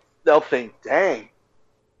 and they'll think, "Dang,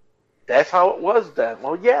 that's how it was then."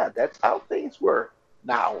 Well, yeah, that's how things were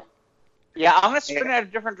now. Yeah, I'm gonna spin in a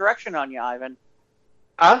different direction on you, Ivan.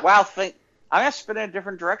 Huh? Wow, I'm gonna spin in a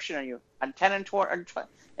different direction on you. In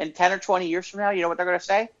 10 or 20 years from now, you know what they're gonna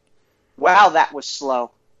say? Wow, that was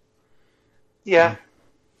slow. Yeah,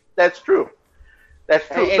 that's true. That's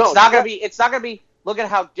true. It's not gonna be. It's not gonna be. Look at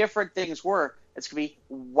how different things were. It's gonna be.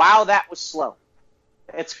 Wow, that was slow.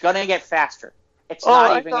 It's gonna get faster. It's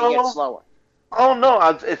not even gonna get slower. Oh no,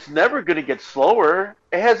 it's never gonna get slower.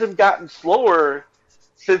 It hasn't gotten slower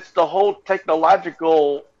since the whole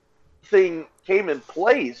technological thing came in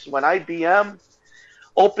place when IBM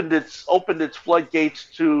opened its floodgates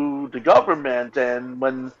to the government, and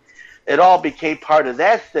when it all became part of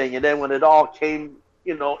that thing, and then when it all came,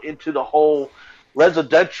 into the whole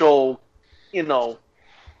residential,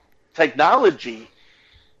 technology.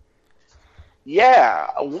 Yeah,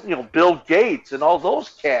 Bill Gates and all those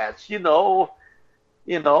cats, Who's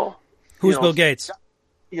Bill Gates?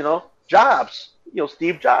 Jobs.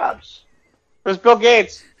 Steve Jobs. Who's Bill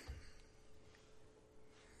Gates?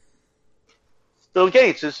 Bill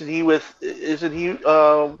Gates, isn't he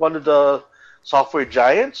one of the software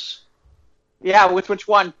giants? Yeah, with which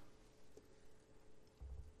one?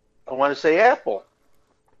 I want to say Apple.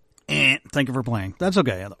 Thank you for playing. That's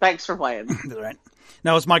okay. Thanks for playing. Right.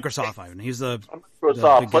 No, it's Microsoft, Ivan. He's the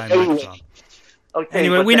Microsoft. The guy Microsoft. Okay.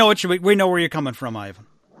 Anyway, we know where you're coming from, Ivan.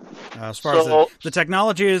 As far as the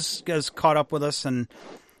technology has caught up with us, and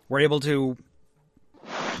we're able to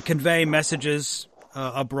convey messages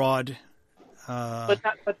abroad.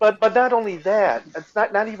 But not only that. It's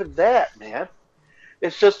not even that, man.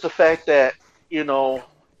 It's just the fact that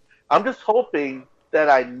I'm just hoping that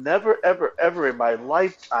I never, ever, ever in my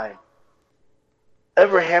lifetime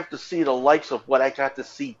ever have to see the likes of what I got to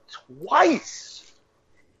see twice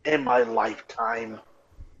in my lifetime.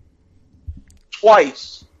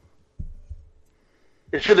 Twice.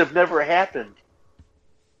 It should have never happened.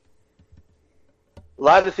 A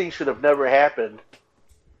lot of things should have never happened.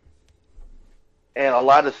 And a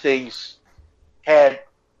lot of things, had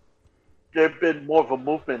there been more of a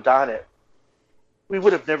movement on it, we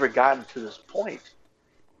would have never gotten to this point.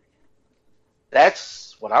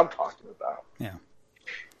 That's what I'm talking about. Yeah.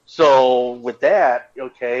 So with that,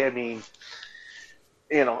 okay, I mean,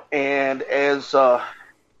 and as a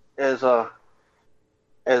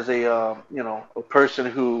person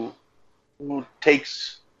who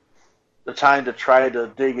takes the time to try to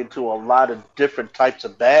dig into a lot of different types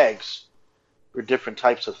of bags for different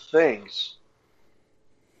types of things,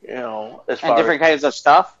 as far different kinds of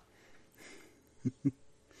stuff.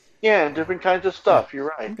 Yeah, and different kinds of stuff. Yeah.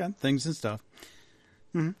 You're right. Okay, things and stuff.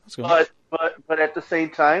 Mm-hmm. Let's go. But at the same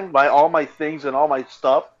time, by all my things and all my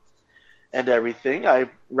stuff and everything, I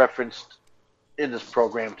referenced in this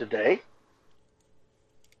program today,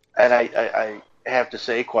 and I have to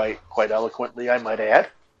say quite eloquently, I might add.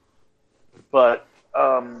 But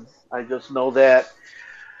I just know that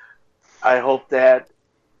I hope that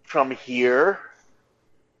from here,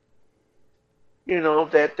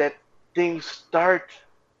 that things start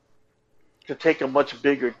to take a much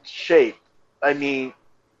bigger shape. I mean,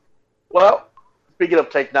 well, speaking of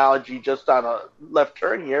technology, just on a left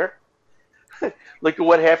turn here, look at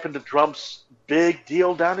what happened to Trump's big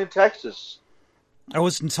deal down in Texas. I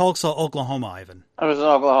was in Tulsa, Oklahoma, Ivan. I was in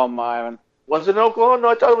Oklahoma, Ivan. Was it in Oklahoma? No,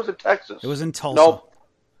 I thought it was in Texas. It was in Tulsa. Nope.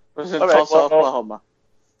 It was in Tulsa, Oklahoma.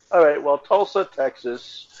 All right, well, Tulsa,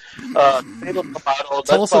 Texas.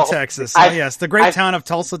 Tulsa, Texas. Oh, yes, the great town of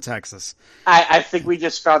Tulsa, Texas. I think we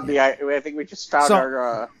just found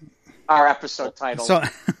our episode title.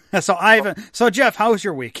 So Ivan. So Jeff, how was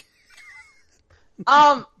your week?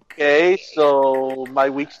 Okay, so my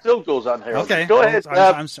week still goes on here. Okay, go ahead.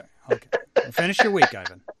 I'm sorry. Okay, finish your week,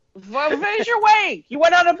 Ivan. Well, finish your week. You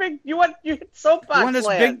went on a big. You hit soapbox. You went this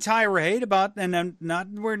big tirade about, and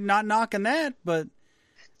we're not knocking that, but.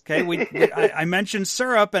 Okay, I mentioned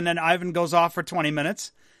syrup, and then Ivan goes off for 20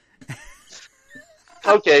 minutes.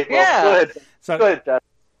 Okay, well, yeah. Go ahead. So, go ahead, Dad.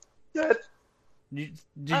 Good.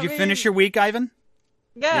 Did you finish your week, Ivan?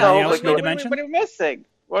 Yeah. Anything else you need to mention? What are we missing?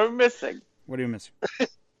 What are we missing? What are you missing?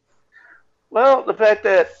 Well, the fact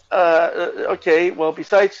that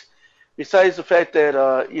besides the fact that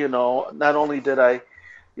not only did I,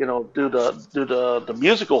 do the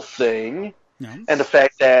musical thing. No. And the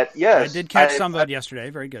fact that, yes. I did catch some of it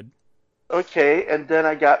yesterday. Very good. Okay, and then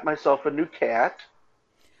I got myself a new cat.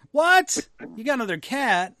 What? You got another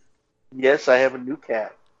cat? Yes, I have a new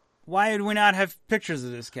cat. Why did we not have pictures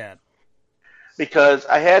of this cat? Because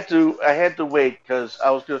I had to wait, because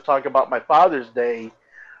I was going to talk about my Father's Day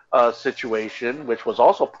situation, which was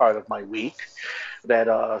also part of my week. That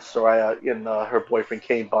Soraya and her boyfriend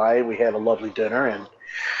came by. We had a lovely dinner, and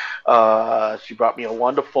she brought me some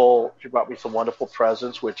wonderful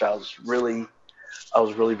presents, which I was really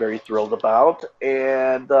very thrilled about.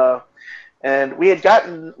 And we had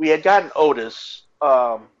gotten Otis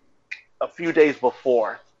a few days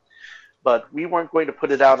before, but we weren't going to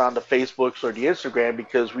put it out on the Facebooks or the Instagram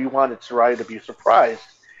because we wanted Soraya to be surprised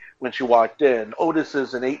when she walked in. Otis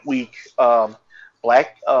is an 8-week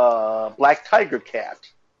black tiger cat,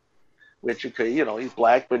 which he's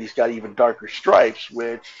black, but he's got even darker stripes,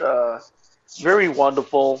 which very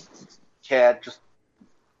wonderful cat, just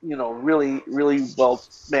really well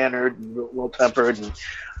mannered and well tempered. And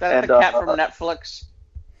that the cat from Netflix?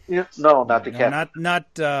 Yeah, no, not the cat.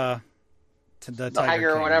 Not to the Tiger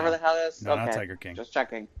King, or whatever the hell it is. No, okay. Not Tiger King. Just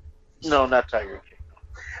checking. No, not Tiger King.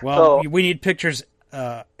 Well, we need pictures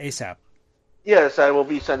ASAP. Yes, I will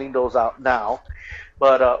be sending those out now.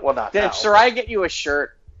 But not now. Did Soraya get you a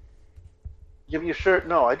shirt? Give you a shirt?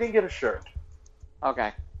 No, I didn't get a shirt.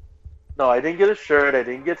 Okay. No, I didn't get a shirt. I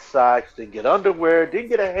didn't get socks. Didn't get underwear. Didn't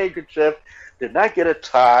get a handkerchief. Did not get a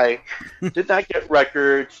tie. Did not get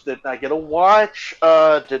records. Did not get a watch.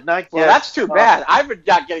 Did not get. Well, that's too bad. Ivan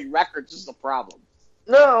not getting records is the problem.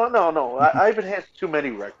 No. Ivan has too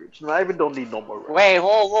many records. Ivan don't need no more records. Wait,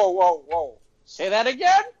 whoa. Say that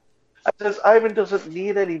again? Says Ivan doesn't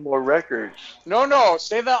need any more records. No.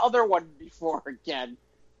 Say that other one before again.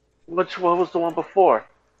 Which one was the one before?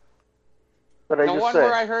 The one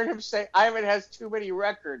where I heard him say Ivan has too many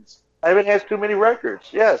records. Ivan has too many records.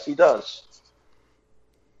 Yes, he does.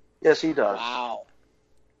 Yes, he does. Wow.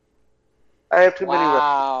 I have too many records.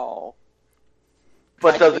 Wow.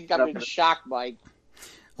 But I think I'm in shock, Mike.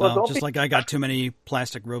 Well, just like I got too many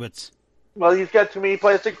plastic robots. Well, he's got too many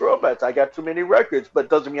plastic robots. I got too many records, but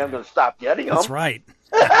doesn't mean I'm going to stop getting them. That's right.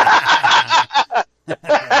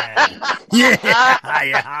 Yeah.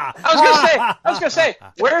 I was gonna say,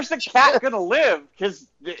 where's the cat gonna live? Because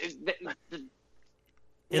in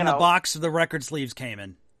the box the record sleeves came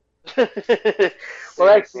in. Well,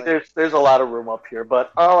 actually, there's a lot of room up here,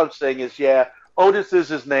 but all I'm saying is, yeah, Otis is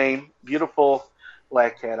his name. Beautiful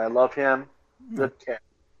black cat. I love him. Good cat.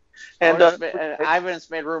 And Ivan's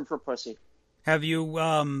made room for pussy. Have you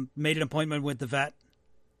made an appointment with the vet?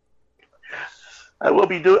 I will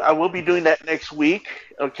be doing that next week,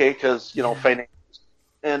 okay? Because finance,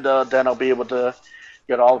 and then I'll be able to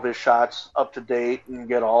get all of his shots up to date and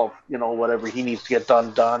get all whatever he needs to get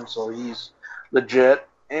done. So he's legit.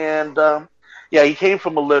 And he came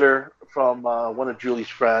from a litter from one of Julie's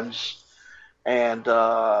friends, and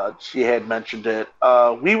she had mentioned it.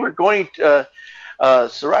 We were going to.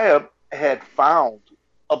 Soraya had found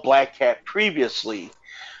a black cat previously,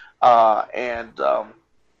 and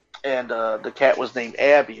the cat was named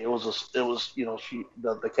Abby.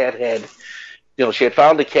 The cat had, she had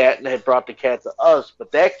found the cat and had brought the cat to us,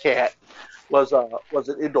 but that cat was an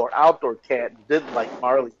indoor-outdoor cat and didn't like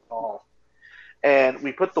Marley at all. And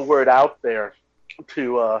we put the word out there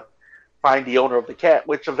to find the owner of the cat,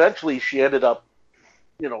 which eventually she ended up,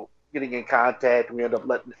 getting in contact. And we ended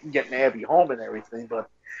up getting Abby home and everything, but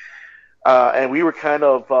and we were kind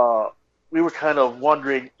of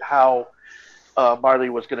wondering how Marley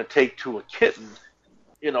was going to take to a kitten,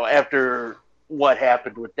 after what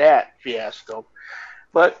happened with that fiasco.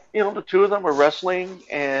 But, the two of them are wrestling,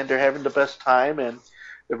 and they're having the best time, and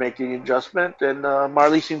they're making an adjustment, and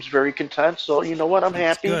Marley seems very content, so you know what, I'm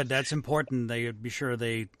happy. Good, that's important. They would be sure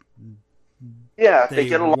they get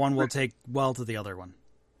along. One will take well to the other one.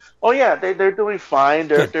 Oh, yeah, they're doing fine.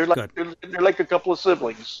 They're like a couple of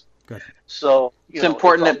siblings. Good. So it's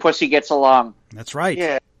important that pussy gets along. That's right.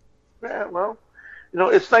 Yeah, well,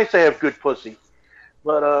 it's nice to have good pussy,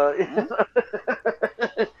 but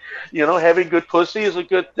having good pussy is a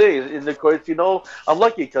good thing. And of course, I'm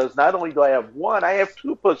lucky because not only do I have one, I have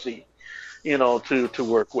two pussy, to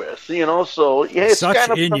work with. So yeah, it's such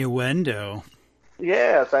kind of innuendo.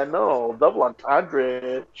 Yes, I know, double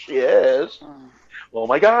entendre. Yes. Oh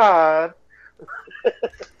my God.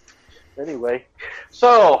 Anyway,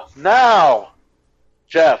 so now,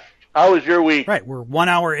 Jeff, how was your week? Right, we're 1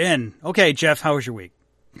 hour in. Okay, Jeff, how was your week?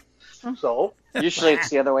 So usually it's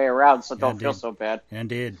the other way around, so don't feel so bad.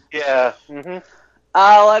 Indeed. Yeah. Mm-hmm.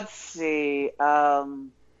 Let's see.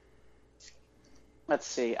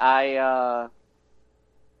 I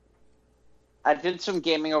did some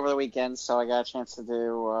gaming over the weekend, so I got a chance to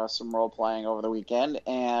do some role playing over the weekend,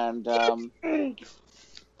 and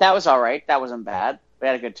that was all right. That wasn't bad. We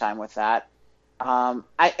had a good time with that.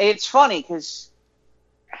 It's funny because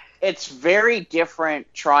it's very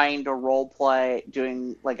different trying to role play,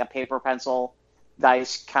 doing like a paper pencil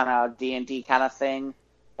dice kind of D&D kind of thing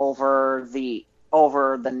over the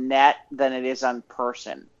net than it is on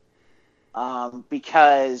person.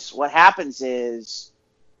 Because what happens is,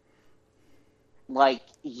 like,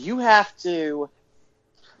 you have to,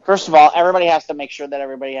 first of all, everybody has to make sure that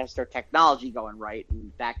everybody has their technology going right,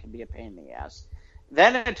 and that can be a pain in the ass.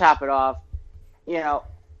 Then to top it off,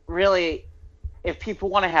 really, if people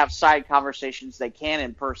want to have side conversations, they can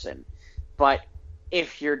in person. But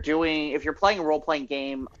if you're playing a role-playing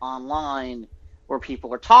game online where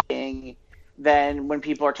people are talking, then when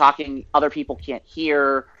people are talking, other people can't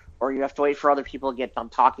hear, or you have to wait for other people to get done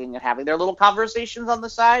talking and having their little conversations on the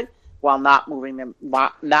side while not moving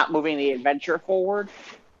the adventure forward.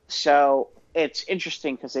 So it's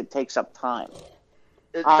interesting because it takes up time.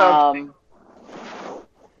 I'm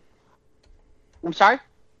sorry?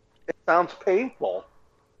 It sounds painful.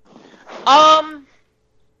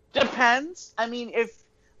 Depends. I mean, if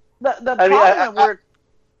the problem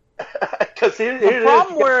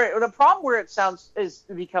where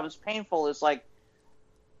it becomes painful is like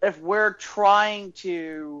if we're trying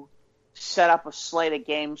to set up a slate of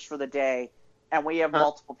games for the day and we have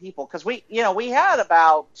multiple people, because we probably had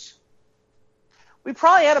about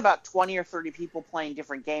 20 or 30 people playing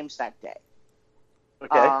different games that day.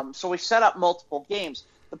 Okay. So we set up multiple games.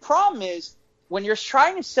 The problem is when you're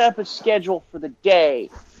trying to set up a schedule for the day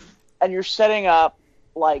and you're setting up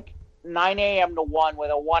like 9 a.m. to 1 with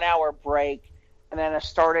a 1 hour break and then a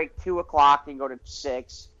start at 2 o'clock and go to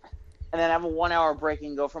 6 and then have a 1 hour break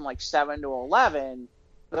and go from like 7 to 11,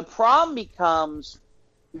 the problem becomes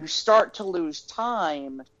you start to lose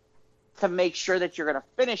time to make sure that you're going to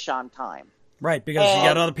finish on time. Right, because you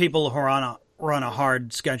got other people who are on a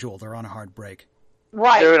hard schedule. They're on a hard break.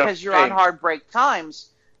 Right, because you're on hard break times.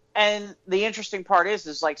 And the interesting part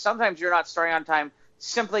is like sometimes you're not starting on time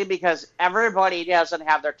simply because everybody doesn't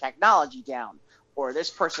have their technology down, or this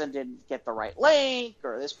person didn't get the right link,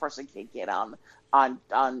 or this person can't get on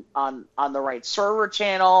the right server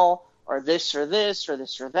channel, or this or this or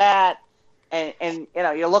this or that. And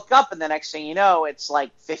you look up and the next thing you know, it's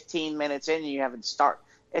like 15 minutes in and you haven't started.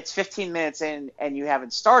 It's 15 minutes in and you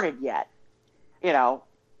haven't started yet. I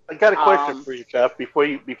got a question for you, Jeff, before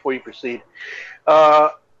you proceed.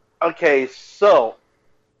 Okay, so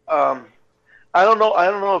I don't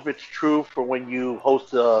know if it's true for when you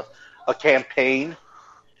host a campaign,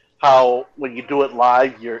 how when you do it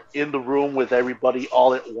live, you're in the room with everybody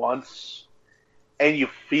all at once, and you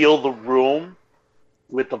feel the room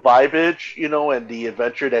with the vibage, and the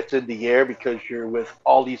adventure that's in the air because you're with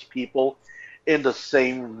all these people in the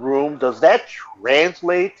same room. Does that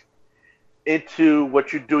translate into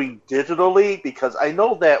what you're doing digitally? Because I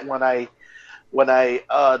know that when I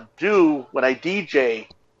DJ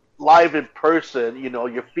live in person,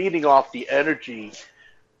 you're feeding off the energy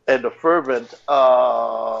and the fervent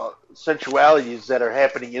sensualities that are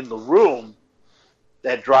happening in the room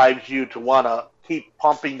that drives you to want to keep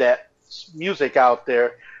pumping that music out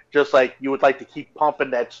there, just like you would like to keep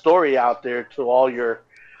pumping that story out there to all your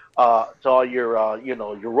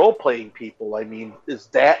your role playing people. I mean, is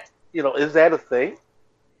that a thing?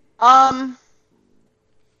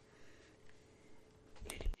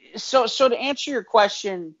 So to answer your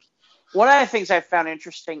question, one of the things I found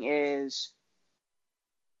interesting is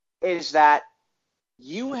that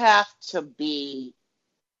you have to be,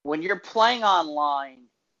 when you're playing online,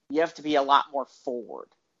 you have to be a lot more forward.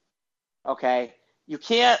 Okay? You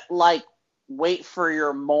can't wait for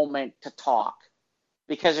your moment to talk,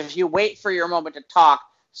 because if you wait for your moment to talk,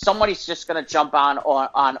 somebody's just going to jump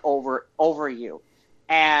on over you.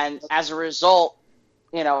 And as a result,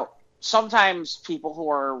 sometimes people who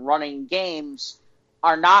are running games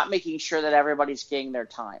are not making sure that everybody's getting their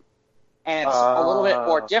time. And it's a little bit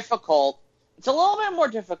more difficult. It's a little bit more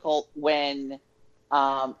difficult when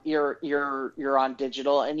you're on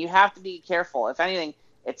digital, and you have to be careful. If anything,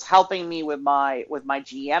 it's helping me with my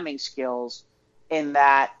GMing skills, in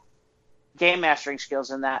that game mastering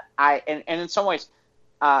skills, in that and in some ways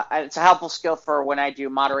it's a helpful skill for when I do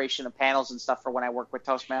moderation of panels and stuff, for when I work with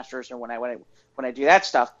Toastmasters, or when I do that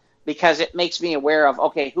stuff, because it makes me aware of,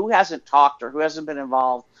 okay, who hasn't talked or who hasn't been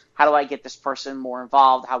involved? How do I get this person more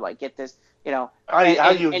involved? How do I get this? You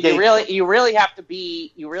really have to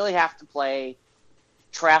play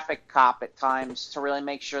traffic cop at times to really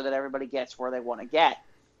make sure that everybody gets where they want to get,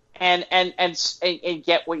 and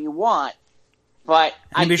get what you want. But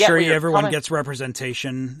and be sure everyone gets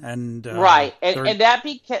representation, and right, and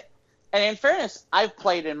in fairness, I've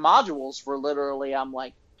played in modules where literally I'm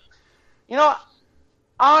like, I'm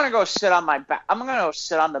gonna go sit on I'm gonna go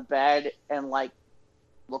sit on the bed and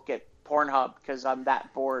look at Pornhub because I'm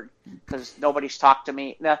that bored, because nobody's talked to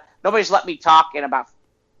me. Nobody's let me talk in about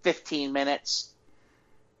 15 minutes.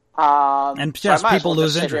 And yes, people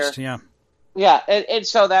lose interest. Here. Yeah, and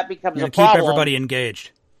so that becomes a keep problem. Everybody engaged.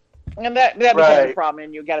 And that becomes a problem,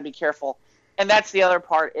 and you got to be careful. And that's the other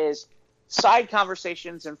part, is side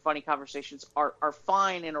conversations and funny conversations are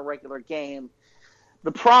fine in a regular game.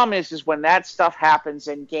 The problem is when that stuff happens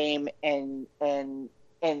in game and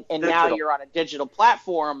and now you're on a digital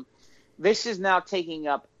platform, this is now taking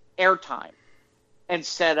up airtime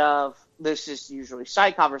instead of this is usually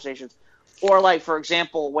side conversations. Or like, for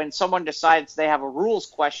example, when someone decides they have a rules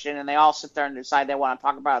question and they all sit there and decide they want to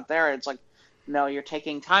talk about it there, it's like, no, you're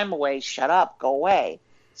taking time away. Shut up. Go away.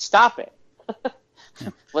 Stop it.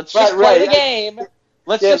 Let's just play the game.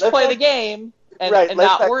 Let's just play the game and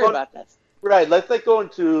not worry about that. Right. Let's not go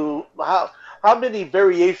into how many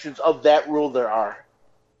variations of that rule there are.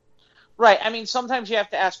 Right. I mean, sometimes you have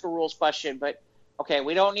to ask a rules question, but okay,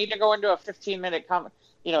 we don't need to go into a 15-minute comment.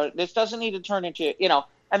 This doesn't need to turn into,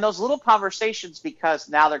 and those little conversations, because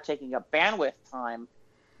now they're taking up bandwidth time,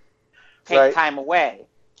 take time away,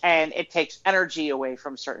 and it takes energy away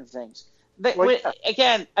from certain things.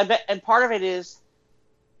 Again, and part of it is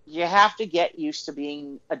you have to get used to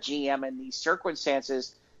being a GM in these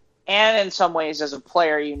circumstances, and in some ways, as a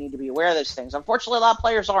player, you need to be aware of these things. Unfortunately, a lot of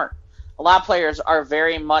players aren't. A lot of players are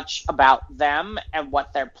very much about them and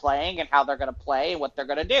what they're playing and how they're going to play and what they're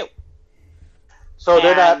going to do. So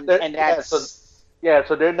so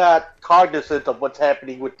they're not cognizant of what's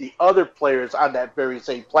happening with the other players on that very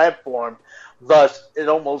same platform. Thus, there's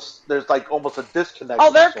almost a disconnect.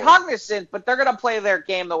 Oh, they're cognizant, but they're going to play their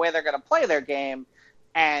game the way they're going to play their game,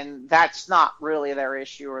 and that's not really their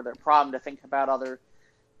issue or their problem to think about other.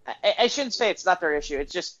 I shouldn't say it's not their issue.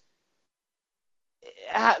 It's just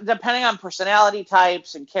depending on personality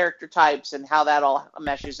types and character types and how that all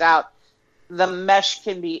meshes out, the mesh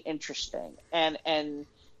can be interesting, and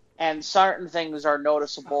certain things are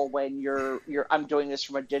noticeable when I'm doing this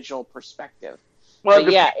from a digital perspective. Well,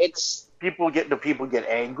 people get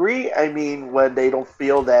angry. I mean, when they don't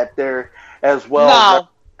feel that they're as well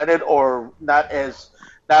represented or not as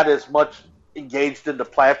much engaged in the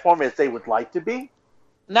platform as they would like to be.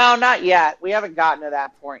 No, not yet. We haven't gotten to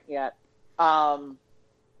that point yet.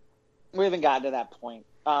 We haven't gotten to that point.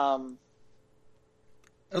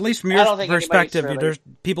 At least from your perspective,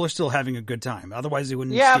 people are still having a good time. Otherwise, they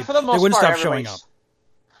wouldn't. For the most they wouldn't part, stop showing up.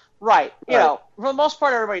 Right. For the most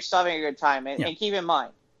part, everybody's still having a good time, and keep in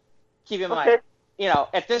mind,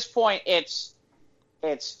 at this point, it's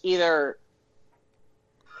either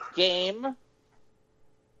game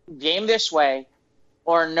this way,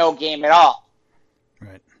 or no game at all.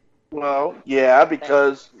 Right. Well, yeah,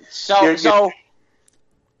 because yeah,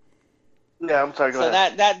 I'm sorry. Go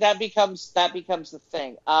ahead. That becomes the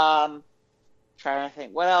thing. Trying to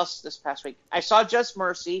think, what else this past week? I saw Just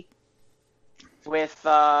Mercy with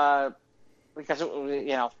because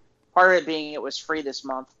part of it being it was free this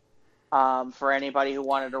month for anybody who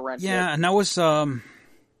wanted to rent it. Yeah, and that was I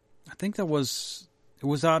think it was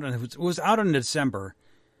out in December.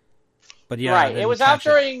 But yeah, right. It was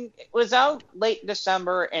out late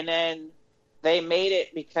December, and then they made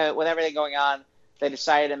it because with everything going on, they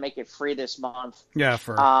decided to make it free this month. Yeah,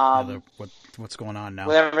 for what's going on now.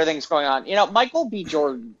 With everything's going on. Michael B.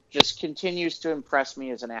 Jordan just continues to impress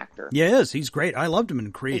me as an actor. Yeah, he is. He's great. I loved him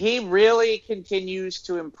in Creed. He really continues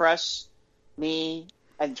to impress me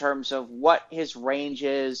in terms of what his range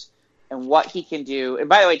is and what he can do. And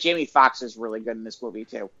by the way, Jamie Foxx is really good in this movie,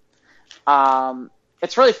 too.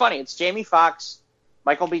 It's really funny. It's Jamie Foxx,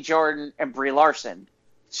 Michael B. Jordan, and Brie Larson.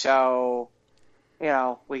 So,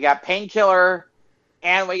 we got Painkiller,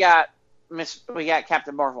 and we got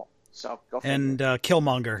Captain Marvel. So go figure. And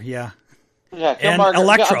Killmonger, yeah. Yeah, Killmonger. And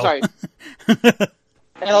Electro. I'm sorry.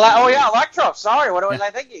 Electro. Sorry, what was I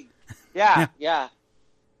thinking? Yeah.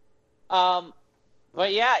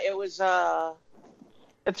 But yeah, it was.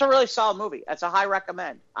 It's a really solid movie. It's a high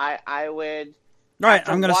recommend. I would. All right,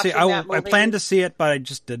 I'm going to see. I planned to see it, but I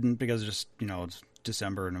just didn't because it's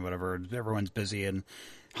December and whatever. Everyone's busy and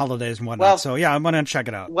holidays and whatnot. So yeah, I'm going to check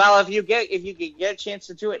it out. Well, if you get a chance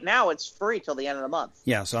to do it now, it's free till the end of the month.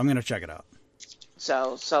 Yeah, so I'm going to check it out.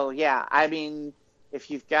 So yeah, I mean,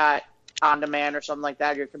 if you've got on demand or something like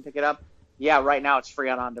that, you can pick it up. Yeah, right now it's free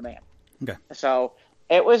on demand. Okay. So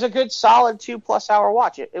it was a good, solid 2+ hour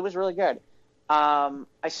watch. It was really good. I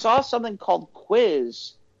saw something called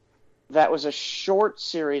Quiz. That was a short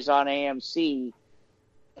series on AMC,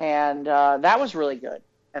 and that was really good.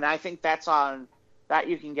 And I think that's on that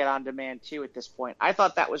you can get on demand too at this point. I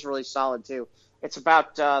thought that was really solid too. It's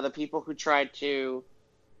about the people who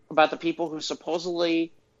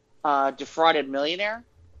supposedly defrauded Millionaire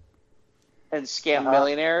and scammed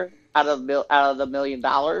Millionaire out of the $1 million,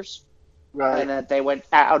 right? And that they went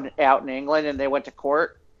out in England and they went to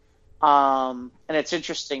court. And it's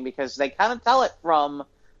interesting because they kind of tell it from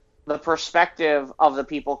the perspective of the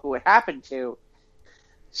people who it happened to.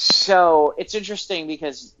 So it's interesting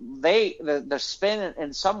because the spin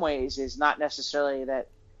in some ways is not necessarily that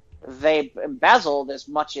they embezzled as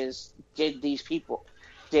much as did these people.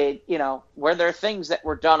 were there things that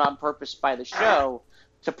were done on purpose by the show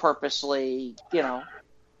to purposely,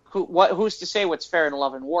 who's to say what's fair in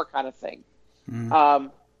love and war kind of thing.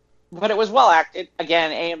 But it was well acted.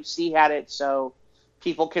 Again, AMC had it, so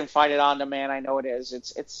people can find it on demand. I know it is.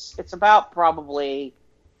 It's probably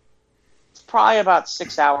about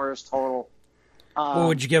 6 hours total. What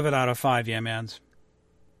would you give it out of 5, Mans?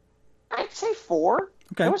 I'd say 4.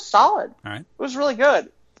 Okay. It was solid. All right. It was really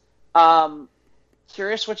good.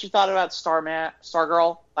 Curious what you thought about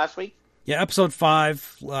Stargirl last week? Yeah, episode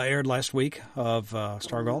 5 aired last week of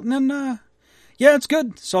Stargirl. And then, yeah, it's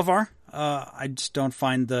good so far. I just don't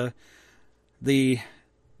find the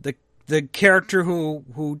character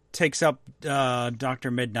who takes up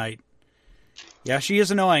Dr. Midnight. Yeah, she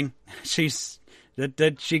is annoying. She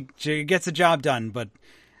gets the job done, but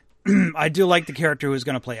I do like the character who's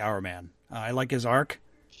going to play Hourman. I like his arc,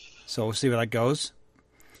 so we'll see where that goes.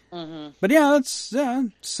 Mm-hmm. But yeah, it's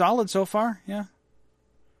solid so far. Yeah.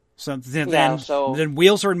 So then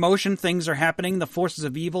wheels are in motion, things are happening, the forces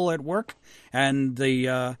of evil at work, and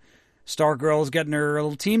the Stargirl is getting her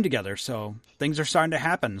little team together. So things are starting to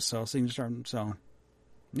happen.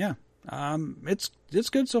 Yeah, it's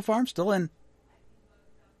good so far. I'm still in.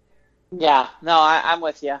 Yeah, no, I'm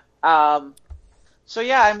with you. So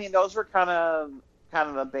yeah, I mean, those were kind of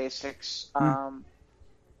the basics. I'm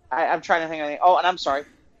trying to think of anything. Oh, and I'm sorry.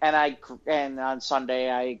 And on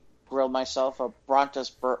Sunday I grilled myself a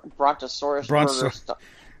Brontosaurus burger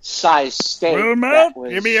size steak. Well, Matt,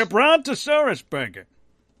 give me a Brontosaurus burger.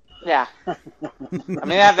 Yeah. I mean,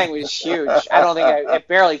 that thing was huge. I don't think it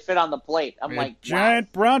barely fit on the plate. I'm like,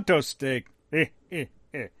 giant Bronto steak. I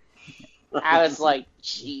was like,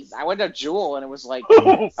 jeez. I went to Jewel and it was like,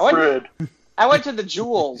 I went to the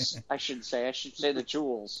Jewels. I should say the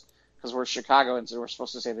Jewels because we're Chicagoans and we're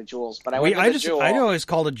supposed to say the Jewels. But I Jewel. I always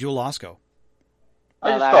called it Jewel Osco.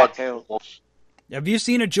 Oh, that too. Have you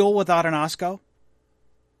seen a Jewel without an Osco?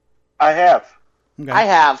 I have. Okay. I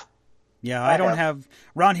have. Yeah, I don't have.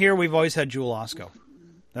 Around here, we've always had Jewel Osco.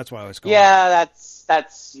 That's why I always call it. Yeah,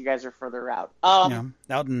 that's you guys are further out. Yeah,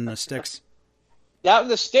 out in the sticks. Out in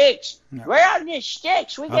the sticks. Yeah. We're out in the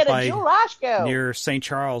sticks. We get a Jewel Osco. Near St.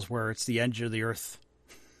 Charles, where it's the edge of the earth.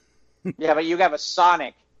 Yeah, but you have a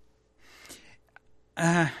Sonic.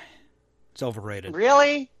 It's overrated.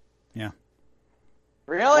 Really? Yeah.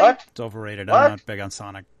 Really? What? It's overrated. What? I'm not big on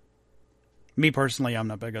Sonic. Me personally, I'm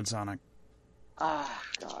not big on Sonic. Ah,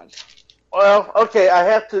 God. Well, okay, I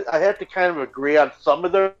have to kind of agree on some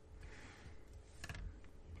of the.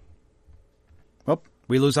 Oh,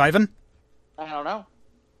 we lose Ivan? I don't know.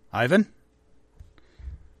 Ivan?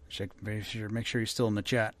 Make sure he's still in the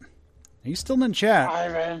chat. He's still in chat.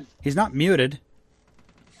 Ivan. He's not muted.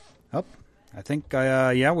 Oh, I think,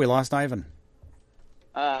 we lost Ivan.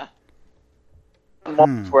 There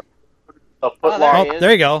you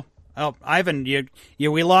go. Oh, Ivan,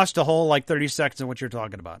 we lost a whole 30 seconds of what you're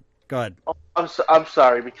talking about. Go ahead. I'm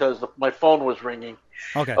sorry because my phone was ringing.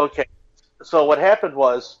 Okay. So what happened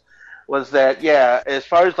was that as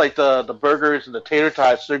far as the burgers and the tater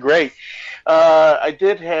tots, they're great. I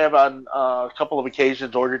did have on a couple of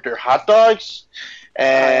occasions ordered their hot dogs,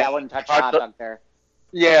 and I wouldn't touch a hot dog there.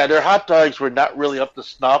 Yeah, their hot dogs were not really up to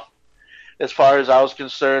snuff as far as I was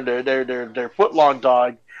concerned. Their foot-long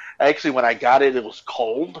dog. Actually, when I got it, it was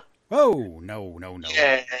cold. Oh, no.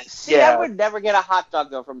 See, I would never get a hot dog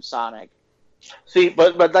though from Sonic. See,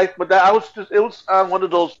 but I was just, it was one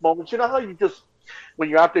of those moments. You know how you just, when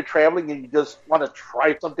you're out there traveling and you just want to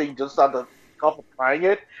try something just on the cuff of trying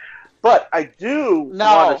it. But I do.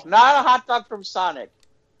 No, not a hot dog from Sonic.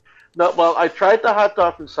 No, well, I tried the hot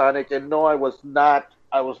dog from Sonic, and no, I was not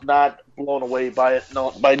blown away by it.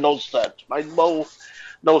 No, by no stretch, no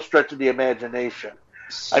stretch of the imagination.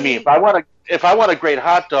 I mean, if I want a great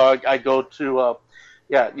hot dog, I go to,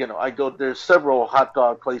 there's several hot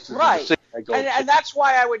dog places right. in the city I go to. And that's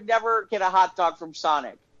why I would never get a hot dog from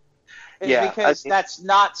Sonic. Because that's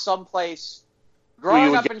not someplace,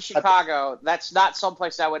 growing up in Chicago, that's not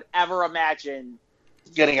someplace I would ever imagine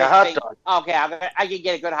getting a hot dog. Okay, I can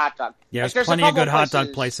get a good hot dog. Yeah, there's plenty of good hot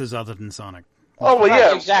dog places other than Sonic. Oh, well,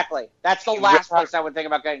 yeah. Exactly. That's the last place I would think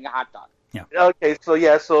about getting a hot dog. Yeah. Okay,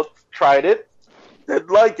 so tried it.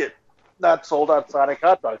 Didn't like it. Not sold on Sonic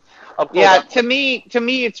hot dogs. To me,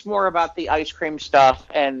 it's more about the ice cream stuff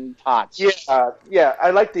and tots. Yeah.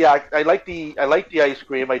 I like the ice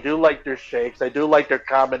cream. I do like their shakes. I do like their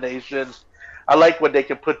combinations. I like when they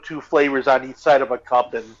can put 2 flavors on each side of a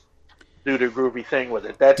cup and do their groovy thing with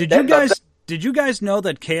it. Did you guys know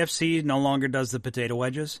that KFC no longer does the potato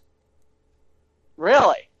wedges?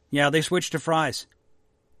 Really? Yeah, they switched to fries.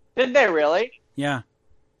 Did they really? Yeah.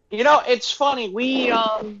 It's funny.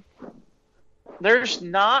 There's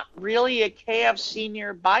not really a KFC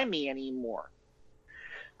nearby me anymore.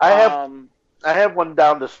 I have one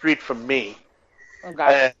down the street from me.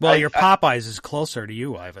 Okay. Well, your Popeyes is closer to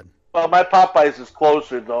you, Ivan. Well, my Popeyes is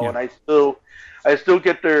closer though, and I still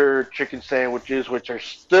get their chicken sandwiches, which are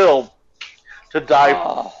still to die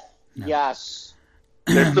for. No. Yes.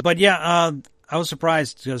 But yeah, I was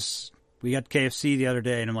surprised because we got KFC the other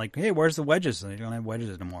day, and I'm like, "Hey, where's the wedges?" And they don't have wedges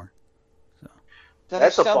anymore. So. Do they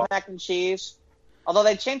still mac and cheese? Although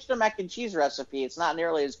they changed their mac and cheese recipe, it's not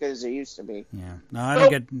nearly as good as it used to be. Yeah, no, I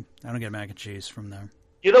don't get mac and cheese from there.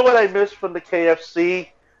 You know what I miss from the KFC?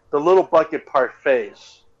 The little bucket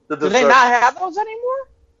parfaits. Do they not have those anymore?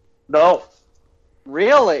 No.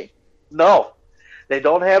 Really? No. They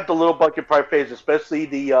don't have the little bucket parfaits, especially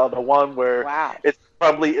the one where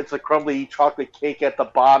it's a crumbly chocolate cake at the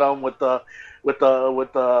bottom with the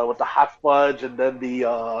hot fudge and then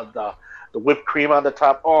the whipped cream on the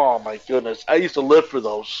top. Oh my goodness. I used to live for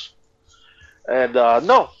those. And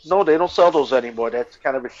no, they don't sell those anymore. That's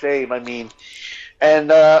kind of a shame. I mean,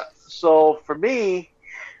 and so for me,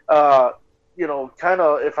 kind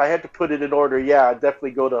of if I had to put it in order, I'd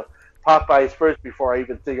definitely go to Popeyes first before I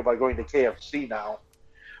even think about going to KFC now.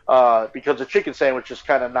 Because the chicken sandwich just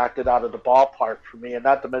kind of knocked it out of the ballpark for me, and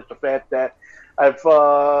not to mention the fact that I've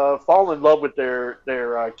fallen in love with their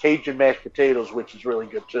Cajun mashed potatoes, which is really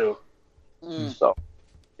good too. So,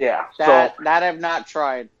 yeah. That I've not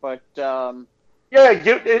tried, but it's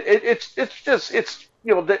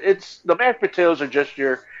the mashed potatoes are just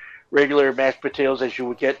your regular mashed potatoes as you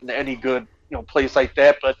would get in any good place like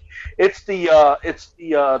that, but it's the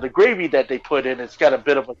gravy that they put in. It's got a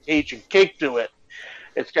bit of a Cajun kick to it.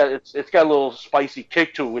 It's got a little spicy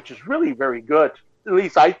kick to it, which is really very good. At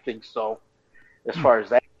least I think so, as far as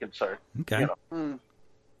that's concerned. Okay.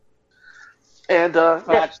 And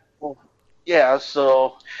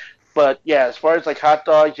so, but yeah, as far as like hot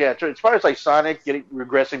dogs, as far as like Sonic,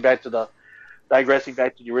 digressing back to the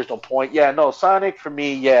original point, Sonic for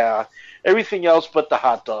me, everything else but the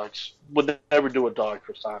hot dogs. Would never do a dog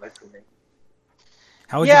for Sonic for me.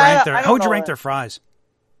 How would you rank their fries?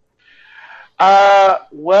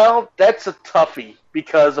 Well, that's a toughie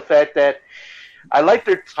because the fact that I like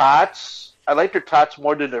their tots. I like their tots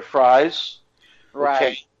more than their fries. Right.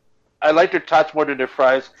 Okay. I like their tots more than their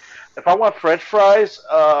fries. If I want French fries,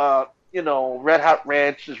 Red Hot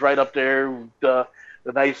Ranch is right up there. The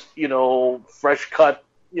nice, fresh cut,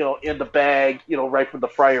 in the bag, right from the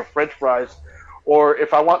fryer French fries. Or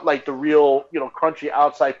if I want like the real, crunchy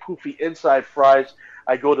outside, poofy inside fries,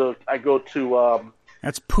 I go to.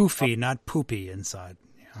 That's poofy, not poopy inside.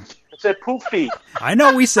 Yeah. I said poofy. I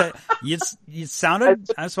know we said you sounded.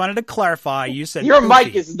 I just wanted to clarify. You said your poofy.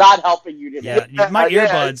 mic is not helping you today. Yeah, my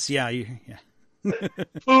earbuds.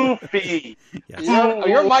 Poofy. Yes.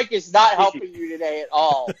 Your mic is not helping you today at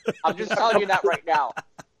all. I'm just telling you that right now.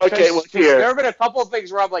 Okay, well, here. There have been a couple of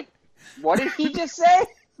things where I'm like, what did he just say?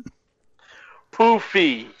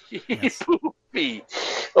 Poofy. Yes. Poofy.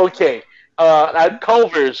 Okay.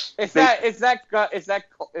 Culver's. Is that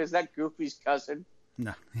Goofy's cousin?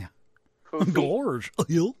 No. Yeah. Poofy. Gorge.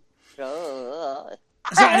 So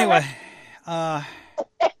anyway,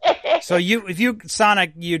 so if you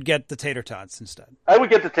Sonic, you'd get the tater tots instead. I would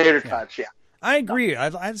get the tater tots. Yeah. I agree. I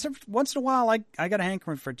once in a while, I got a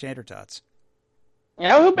hankering for tater tots. You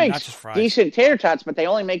know who makes decent tater tots, but they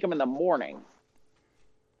only make them in the morning?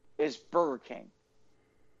 Is Burger King.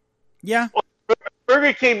 Yeah. Well,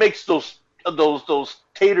 Burger King makes those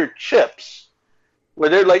tater chips, where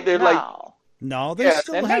they're like no, they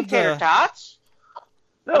still have make tater tots.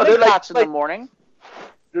 No, they're tots in the morning.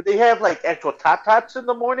 Do they have like actual tots in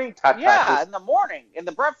the morning? In the morning. In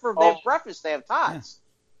the breakfast, they have breakfast. They have tots.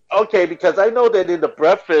 Yeah. Okay, because I know that in the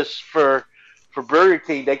breakfast for Burger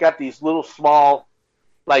King, they got these little small,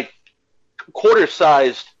 like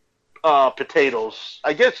quarter-sized potatoes.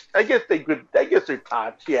 I guess they're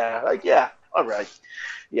tots. Yeah. All right.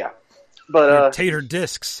 Yeah. But tater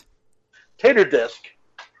discs. Tater disc.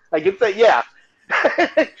 I get that. Yeah.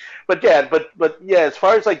 But as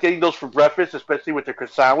far as like getting those for breakfast, especially with their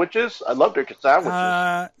sandwiches, I love their sandwiches.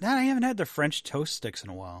 I haven't had the French toast sticks in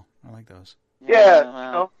a while. I like those.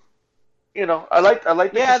 Yeah, I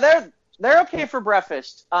like. Yeah, they're okay for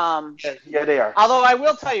breakfast. Yeah, they are. Although I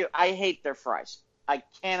will tell you, I hate their fries. I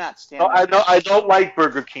cannot stand. I don't like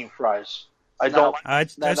Burger King fries. I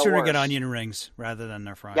sooner get onion rings rather than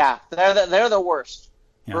their fries. Yeah, they're the worst.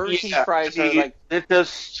 Yeah. Burger King fries are like it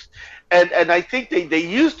just. And I think they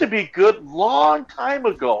used to be good long time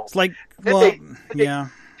ago. It's like, and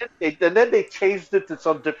then they changed it to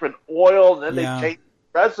some different oil, and then they changed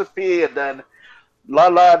the recipe, and then La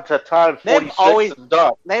La to time 46 and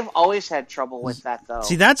done. They've always had trouble with that, though.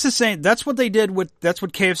 See, that's the same. That's what they did with. That's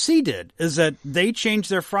what KFC did. Is that they changed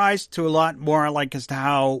their fries to a lot more like as to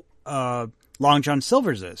how Long John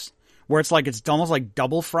Silver's is, where it's almost like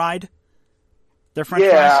double fried. Their French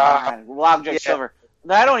fries. Long John Silver.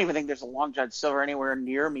 I don't even think there's a Long John Silver anywhere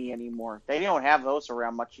near me anymore. They don't have those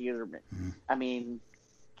around much either. I mean,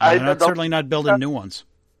 they're certainly not building new ones.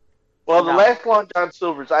 Well, the last Long John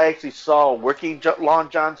Silver's I actually saw working Long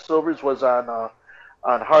John Silver's was on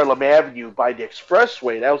Harlem Avenue by the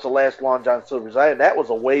Expressway. That was the last Long John Silver's I had. That was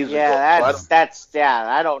a ways ago.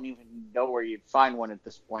 I don't even know where you'd find one at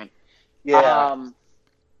this point. Yeah.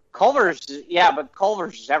 Culver's, but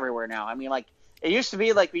Culver's is everywhere now. I mean, like, it used to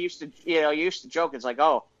be like you used to joke. It's like,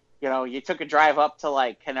 oh, you took a drive up to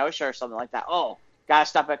like Kenosha or something like that. Oh, gotta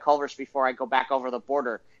stop at Culver's before I go back over the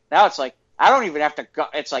border. Now it's like, I don't even have to go.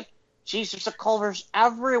 It's like, geez, there's a Culver's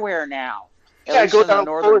everywhere now. At least go in down the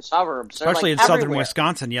northern suburbs. Especially in southern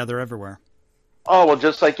Wisconsin. Yeah, they're everywhere. Oh, well,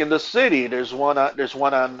 just like in the city, there's one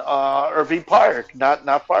on Irving Park,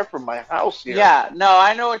 not far from my house here. Yeah, no,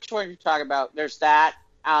 I know which one you're talking about. There's that.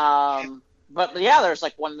 But yeah, there's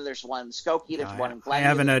one in Skokie, there's one in Glenview. I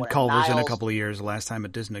haven't had Culver's in a couple of years. The last time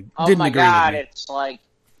it didn't agree with me. Oh my God, it's like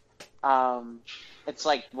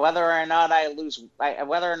whether or not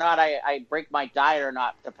I break my diet or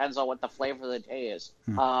not depends on what the flavor of the day is.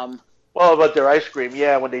 Well, about their ice cream,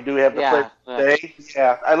 when they do have the flavor of the day,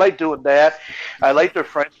 I like doing that. I like their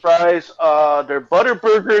French fries, their butter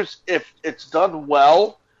burgers. If it's done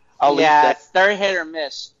well, I'll eat that. Yeah, they're hit or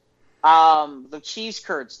miss. The cheese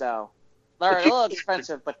curds though. They're a little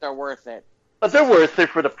expensive, but they're worth it. But they're worth it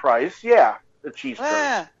for the price, the cheese curds.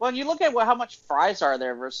 Well, when you look at how much fries are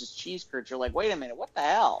there versus cheese curds, you're like, wait a minute, what the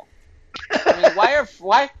hell? I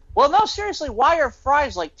mean, well, no, seriously, why are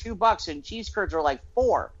fries like $2 and cheese curds are like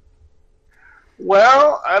 $4?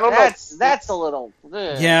 Well, I don't know. That's a little...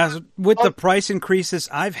 Yeah, with the price increases,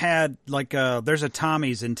 I've had, there's a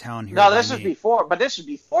Tommy's in town here. No, this was before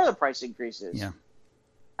the price increases. Yeah.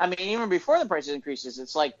 I mean, even before the price increases,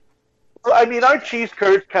 it's like... Well, I mean, our cheese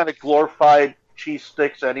curds kind of glorified cheese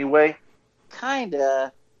sticks anyway.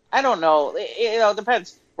 Kinda. I don't know. It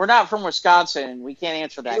depends. We're not from Wisconsin. We can't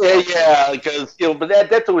answer that. Yeah, because but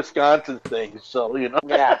that's a Wisconsin thing. So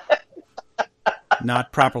Yeah.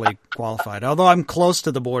 Not properly qualified. Although I'm close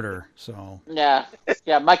to the border, so. Yeah.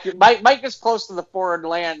 Mike is close to the foreign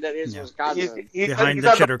land that is Wisconsin. Behind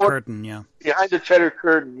the cheddar curtain. Yeah. Behind the cheddar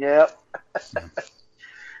curtain. Yeah.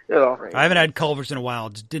 I haven't had Culver's in a while.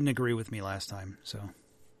 Just didn't agree with me last time. So.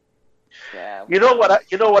 Yeah. You know what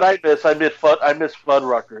I miss? I miss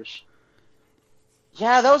Fuddruckers.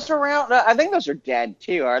 Yeah, those are around. I think those are dead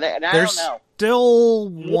too. Are they? I don't know. Still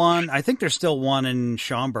one. I think there's still one in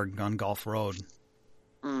Schaumburg on Gulf Road.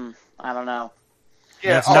 I don't know.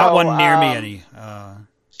 Yeah, it's not one near me any.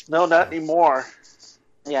 No, not anymore.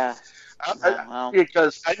 Yeah.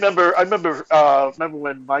 Because I remember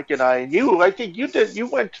when Mike and I think you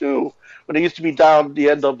went too when it used to be down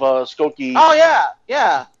the end of Skokie. Oh yeah.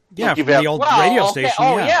 Yeah, from the old radio station.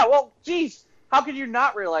 Oh yeah. Well, geez, how could you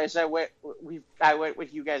not realize I went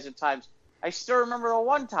with you guys at times? I still remember the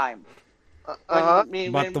one time. But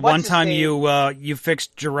the one time you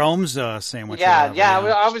fixed Jerome's sandwich. Yeah.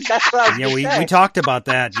 That's what I was. Yeah, we talked about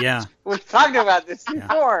that. Yeah, we talked about this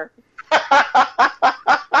before.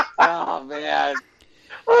 Oh man.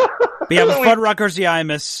 But yeah, the Fuddruckers. Yeah, I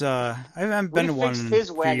miss. I haven't been to one in his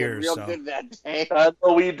a wagon few years. Real good that day. I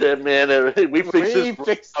know we did, man. We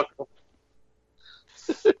fixed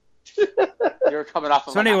his. You're coming off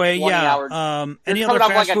of any other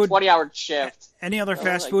fast food? 20-hour shift. Any other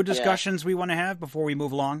fast food discussions we want to have before we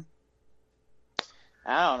move along?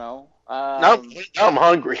 I don't know. Now I'm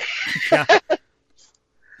hungry. Yeah.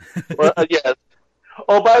 Well, yes.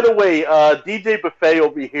 Oh, by the way, DJ Buffet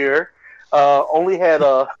over here only had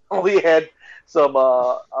some.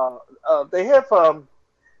 They have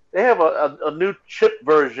a new chip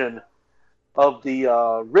version of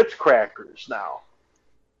the Ritz crackers now,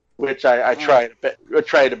 which I tried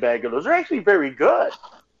a bag of those. They're actually very good.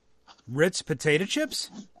 Ritz potato chips?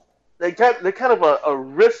 They're kind of a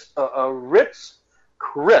Ritz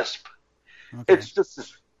crisp. Okay. It's just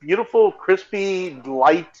this beautiful, crispy,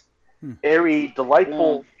 light, airy,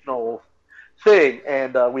 delightful, thing.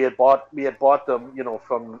 And we had bought them,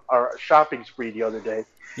 from our shopping spree the other day.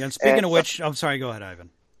 Yeah. And speaking of which, I'm sorry. Go ahead, Ivan.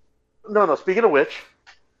 No. Speaking of which.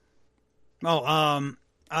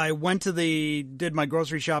 I went did my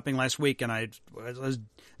grocery shopping last week, and I was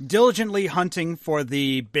diligently hunting for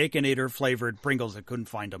the Baconator flavored Pringles. I couldn't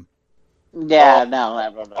find them. Yeah, no.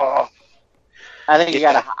 I think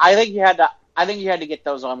you had to get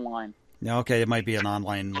those online. Okay, it might be an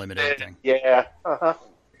online limited thing. Yeah.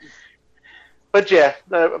 But yeah,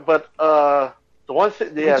 the one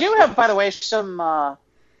thing... We do have, by the way, some...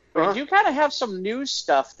 we do kind of have some news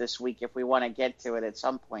stuff this week if we want to get to it at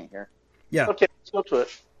some point here. Yeah. Okay, let's go to it.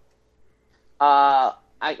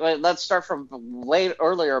 Let's start from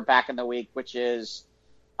earlier back in the week, which is...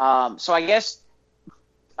 so I guess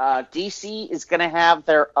DC is going to have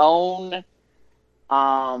their own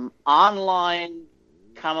online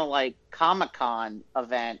kind of like Comic-Con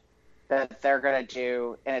event that they're going to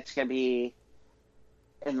do, and it's going to be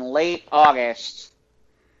in late August,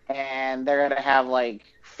 and they're going to have like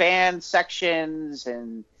fan sections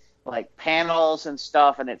and like panels and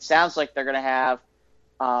stuff, and it sounds like they're going to have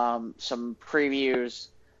some previews.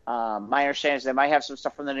 My understanding is they might have some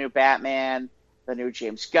stuff from the new Batman, the new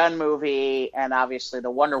James Gunn movie, and obviously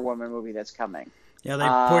the Wonder Woman movie that's coming. Yeah, they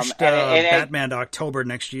pushed Batman to October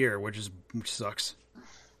next year, which sucks.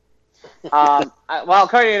 Well,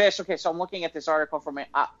 according to this, okay, so I'm looking at this article from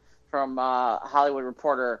Hollywood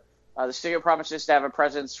Reporter. The studio promises to have a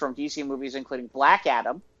presence from DC movies, including Black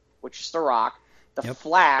Adam, which is The Rock, The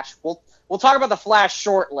Flash. We'll talk about The Flash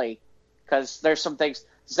shortly, because there's some things.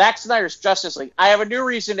 Zack Snyder's Justice League. I have a new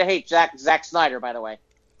reason to hate Zack Snyder, by the way.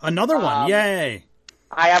 Another one, yay!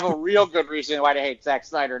 I have a real good reason why to hate Zack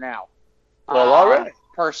Snyder now. Well, all right.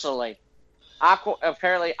 Personally.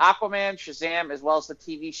 Apparently Aquaman, Shazam, as well as the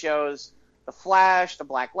TV shows, The Flash, The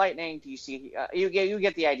Black Lightning, DC, you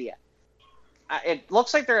get the idea. It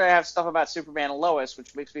looks like they're going to have stuff about Superman and Lois,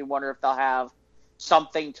 which makes me wonder if they'll have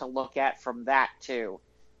something to look at from that, too.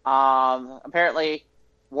 Apparently,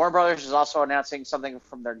 Warner Brothers is also announcing something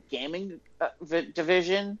from their gaming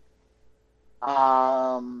division.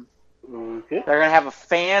 Okay. They're going to have a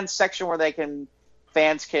fan section where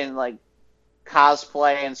fans can, like,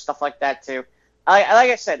 cosplay and stuff like that, too. Like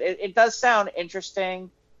I said, it does sound interesting.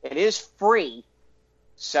 It is free,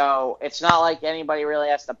 so it's not like anybody really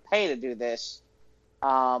has to pay to do this.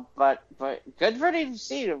 But good for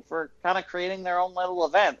DC for kind of creating their own little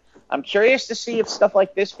event. I'm curious to see if stuff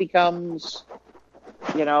like this becomes,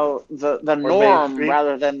 the norm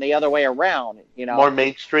rather than the other way around. More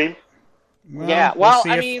mainstream. Well, yeah. Well,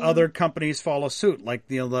 we'll see if other companies follow suit, like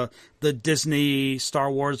the Disney,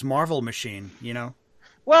 Star Wars, Marvel machine.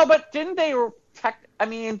 Well, but didn't they?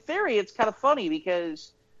 In theory, it's kind of funny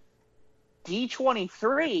because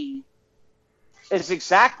D23 is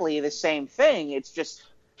exactly the same thing. It's just,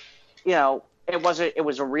 it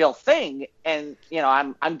was a real thing, and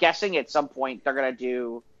I'm guessing at some point they're gonna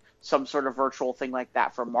do some sort of virtual thing like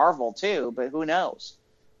that for Marvel too. But who knows?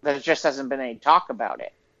 There just hasn't been any talk about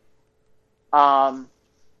it.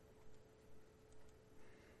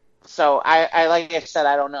 So I like I said,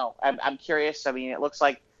 I don't know. I'm curious. I mean, it looks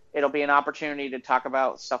like it'll be an opportunity to talk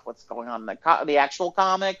about stuff what's going on in the actual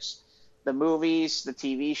comics, the movies, the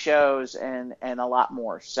TV shows, and a lot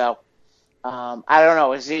more. So I don't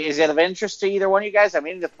know. Is it of interest to either one of you guys? I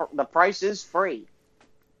mean, the price is free.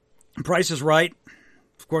 The price is right.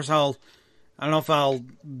 Of course, I don't know if I'll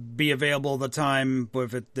be available at the time,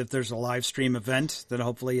 but if there's a live stream event, then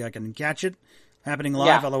hopefully I can catch it happening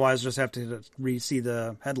live. Yeah. Otherwise, just have to see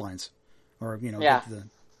the headlines or Yeah.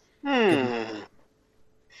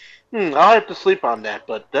 I'll have to sleep on that,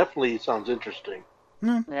 but definitely sounds interesting.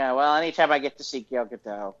 Yeah. Well, anytime I get to see Gal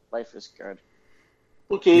Gadot, life is good.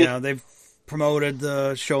 Okay. Yeah, they've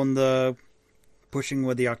shown the pushing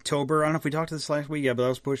with the October. I don't know if we talked to this last week. Yeah, but that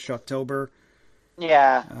was pushed October.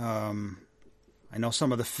 Yeah. I know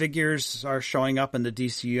some of the figures are showing up in the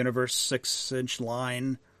DC Universe 6-inch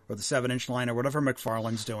line or the 7-inch line or whatever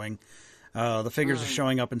McFarlane's doing. The figures are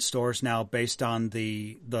showing up in stores now based on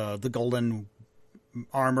the golden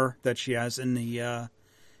armor that she has in the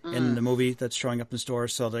movie that's showing up in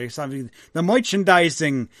stores. So the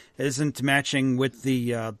merchandising isn't matching with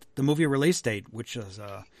the movie release date, which is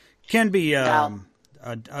can be a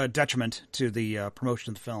detriment to the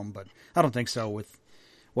promotion of the film, but I don't think so with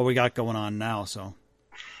what we got going on now.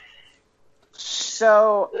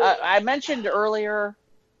 So I mentioned earlier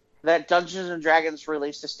that Dungeons and Dragons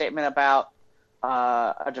released a statement about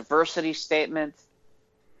a diversity statement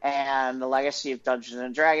and the legacy of Dungeons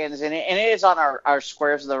and Dragons, and it is on our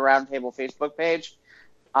Squares of the Roundtable Facebook page.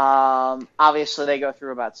 Obviously, they go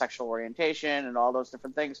through about sexual orientation and all those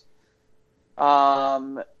different things. Here's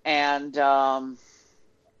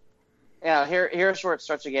where it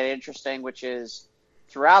starts to get interesting, which is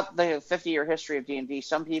throughout the 50-year history of D&D,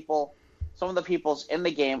 some of the peoples in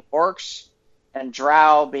the game, orcs and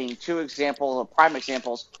drow being prime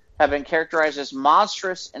examples, have been characterized as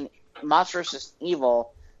monstrous and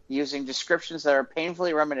evil, using descriptions that are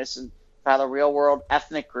painfully reminiscent of how the real-world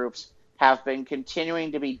ethnic groups have been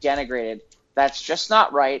continuing to be denigrated. That's just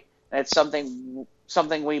not right, and it's something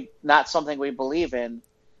we believe in.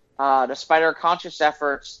 Despite our conscious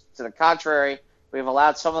efforts to the contrary, we've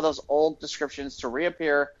allowed some of those old descriptions to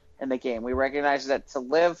reappear in the game. We recognize that to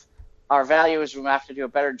live our values, we have to do a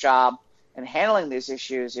better job in handling these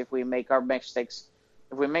issues. If we make mistakes,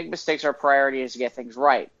 our priority is to get things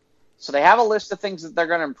right. So they have a list of things that they're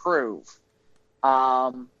going to improve.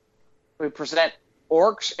 We present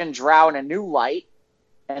orcs and drow in a new light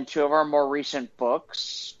in 2 of our more recent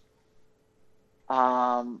books.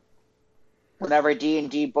 Whenever a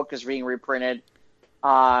D&D book is being reprinted,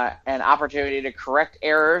 an opportunity to correct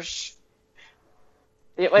errors.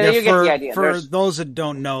 You get the idea. For those that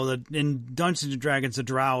don't know, that in Dungeons & Dragons, a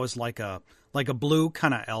drow is like a blue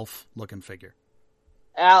kind of elf-looking figure.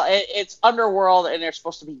 It's underworld, and they're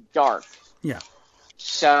supposed to be dark. Yeah.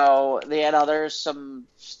 So, there's some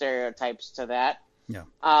stereotypes to that. Yeah.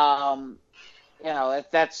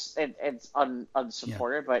 It's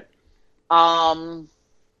unsupported, but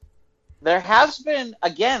there's been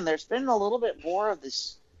a little bit more of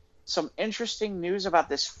this, some interesting news about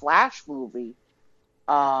this Flash movie,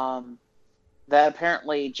 that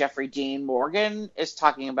apparently Jeffrey Dean Morgan is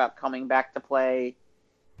talking about coming back to play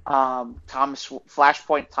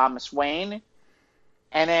Flashpoint Thomas Wayne.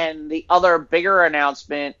 And then the other bigger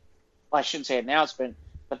announcement, well, I shouldn't say announcement,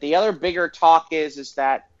 but the other bigger talk is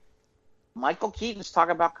that Michael Keaton's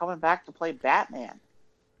talking about coming back to play Batman.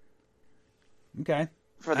 Okay.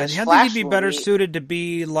 For this I Flash think he'd be better suited to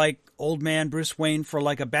be like old man Bruce Wayne for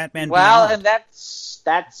like a Batman. Well, Beyond. And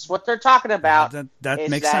that's what they're talking about. That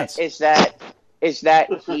makes sense. Is that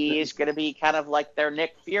he is going to be kind of like their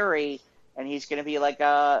Nick Fury, and he's going to be like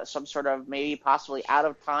some sort of maybe possibly out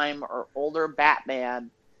of time or older Batman.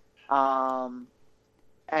 And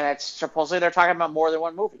it's supposedly they're talking about more than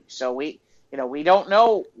one movie. So we don't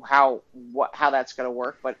know how that's going to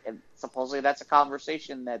work, but supposedly that's a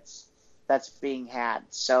conversation that's being had.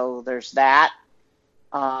 So there's that.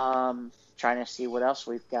 Trying to see what else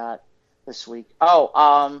we've got this week.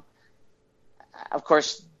 Of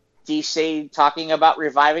course, DC talking about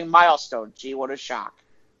reviving Milestone. Gee, what a shock.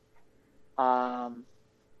 That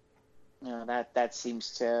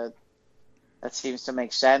seems to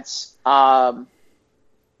make sense.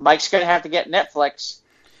 Mike's going to have to get Netflix.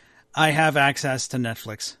 I have access to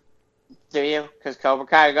Netflix. Do you? Because Cobra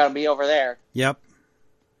Kai are going to be over there. Yep.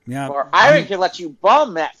 Yeah. Or Iron can let you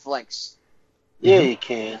bum Netflix. Yeah, you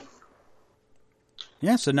can.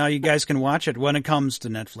 Yeah, so now you guys can watch it when it comes to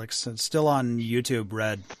Netflix. It's still on YouTube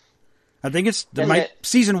Red. I think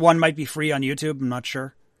season 1 might be free on YouTube. I'm not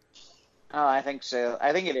sure. Oh, I think so.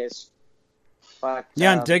 I think it is. But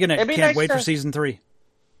yeah, I'm digging it. Can't wait for season 3.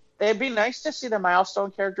 It'd be nice to see the Milestone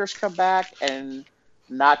characters come back and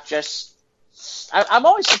not just. I'm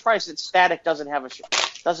always surprised that Static doesn't have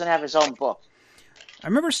his own book. I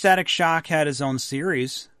remember Static Shock had his own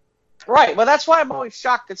series. Right, well, that's why I'm always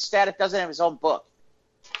shocked that Static doesn't have his own book.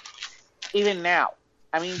 Even now.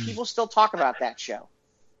 I mean, people still talk about that show.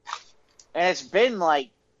 And it's been like,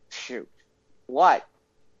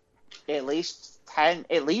 at least 10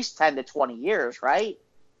 to 20 years, right?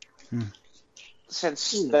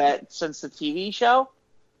 Since the TV show?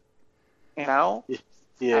 You know?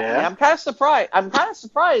 Yeah. I mean, I'm kind of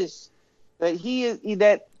surprised that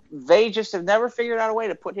that they just have never figured out a way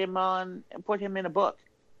to put him in a book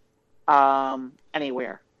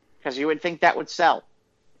anywhere, because you would think that would sell.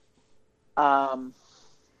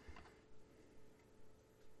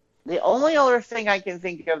 The only other thing I can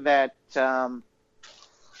think of that I'm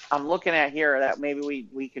looking at here that maybe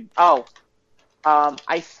we could.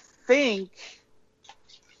 I think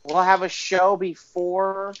we'll have a show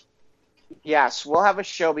before. Yes, we'll have a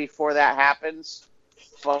show before that happens.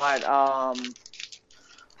 But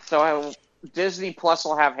Disney Plus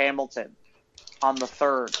will have Hamilton on the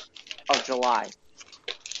 3rd of July.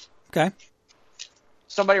 Okay.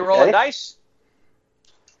 Somebody roll a dice?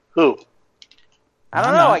 Who? I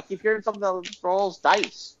don't know. I keep hearing something that rolls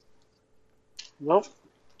dice. Nope.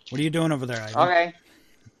 What are you doing over there, Ivan?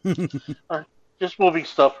 Okay. Just moving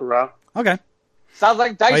stuff around. Okay. Sounds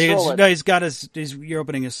like dice rolling. No, he's got you're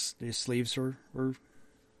opening his sleeves or...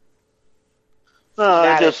 No,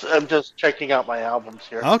 I'm just checking out my albums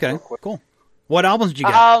here. Okay, cool. What albums did you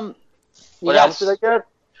get? What else did I get?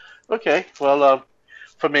 Okay, well,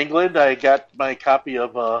 from England, I got my copy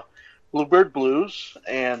of Bluebird Blues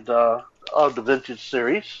and of the Vintage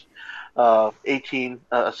series,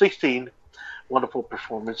 16 wonderful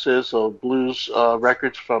performances of blues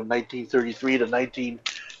records from 1933 to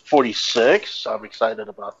 1946. I'm excited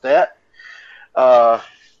about that. A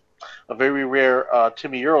very rare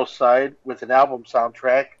Timmy Euro side with an album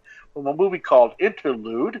soundtrack from a movie called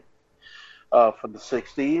Interlude from the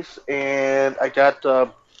 '60s, and I got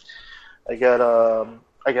the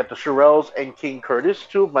Shirelles and King Curtis,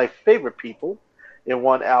 two of my favorite people, in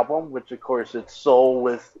one album. Which of course it's Soul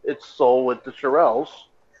with the Shirelles,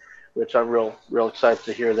 which I'm real excited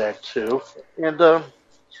to hear that too. And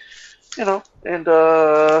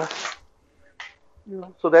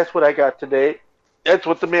so that's what I got today. That's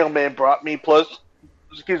what the mailman brought me. Plus,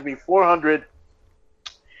 400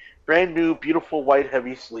 brand new, beautiful white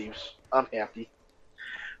heavy sleeves. I'm happy.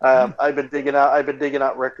 I've been digging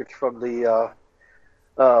out records from the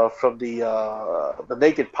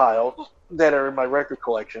naked piles that are in my record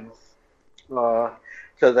collection.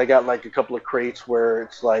 Because I got like a couple of crates where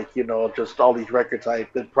it's like, just all these records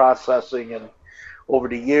I've been processing and over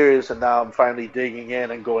the years, and now I'm finally digging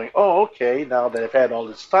in and going, oh, okay, now that I've had all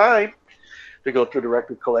this time to go through the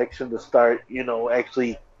record collection to start,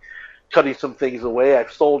 actually cutting some things away.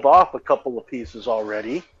 I've sold off a couple of pieces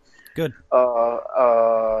already. Good.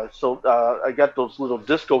 So I got those little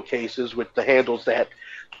disco cases with the handles that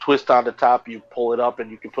twist on the top. You pull it up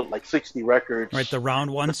and you can put like 60 records. Right, the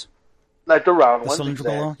round ones? Like the round ones.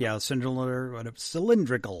 Cylindrical? Exactly. Yeah, cylindrical.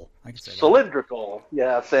 I can say that. Cylindrical,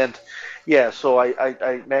 yes. And so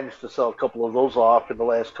I managed to sell a couple of those off in the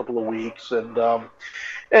last couple of weeks. And good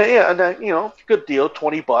deal,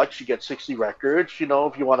 $20. You get 60 records, if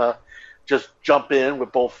you want to just jump in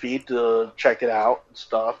with both feet to check it out and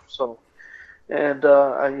stuff. So, and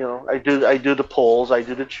I do the pulls, I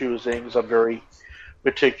do the choosings. I'm very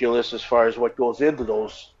meticulous as far as what goes into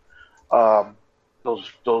those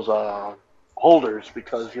holders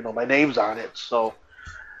because my name's on it. So,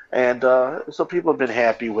 and so people have been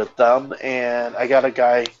happy with them. And I got a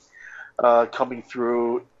guy coming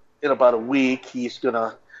through in about a week. He's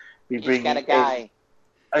gonna be bringing. Got a guy.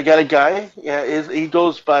 I got a guy. Yeah, he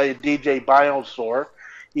goes by DJ Biosaur.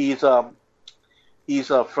 He's from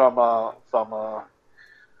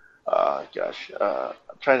I'm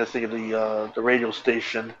trying to think of the radio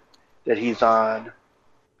station that he's on.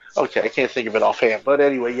 Okay, I can't think of it offhand, but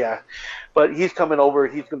anyway, yeah. But he's coming over.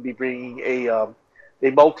 He's going to be bringing a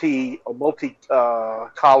multi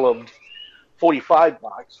columned 45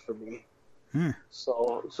 box for me.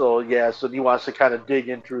 So he wants to kind of dig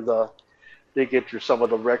into some of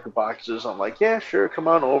the record boxes. I'm like, yeah, sure, come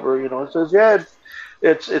on over. It says, yeah,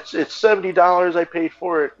 it's $70 I paid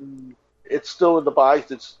for it, and it's still in the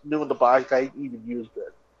box. It's new in the box. I even used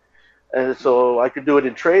it, and so I could do it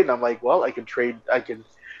in trade. And I'm like, well, I can trade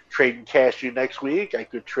and cash you next week. I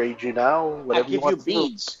could trade you now. Whatever you want. I give you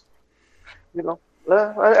beads.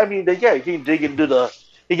 I mean, yeah, he can dig into the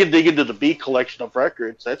the bead collection of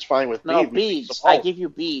records. That's fine with me. No beads. I give you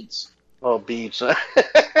beads. Oh, beads.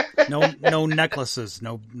 No necklaces.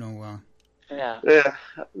 No. Yeah,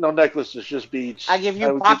 no necklaces, just beads. I give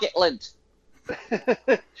you pocket lint.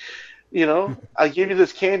 I give you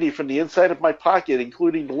this candy from the inside of my pocket,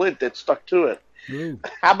 including the lint that's stuck to it. Ooh.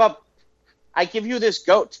 How about I give you this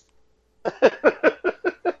goat?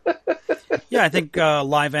 Yeah, I think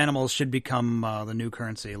live animals should become the new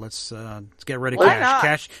currency. Let's get rid of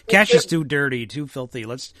cash. Cash is too dirty, too filthy.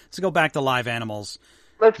 Let's go back to live animals.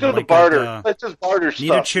 Let's do the barter. Let's just barter stuff.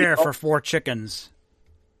 Need a chair for 4 chickens.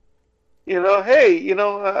 Hey,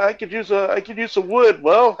 I could use some wood.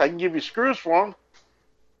 Well, I can give you screws for them.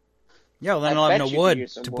 Yeah, well, then I'll have no wood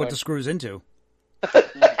to put the screws into.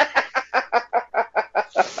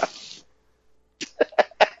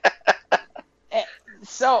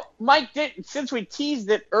 So, Mike since we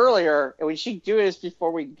teased it earlier, and we should do this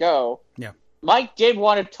before we go. Yeah. Mike did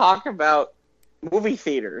want to talk about movie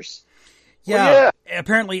theaters. Yeah.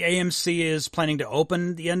 Apparently AMC is planning to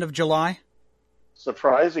open the end of July.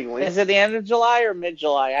 Surprisingly. Is it the end of July or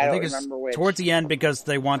mid-July? I don't remember which. Towards the end because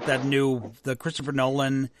they want the Christopher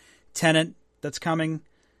Nolan Tenet that's coming.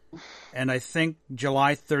 And I think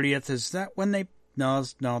July 30th, is that when they... No,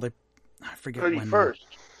 I forget 31st. When.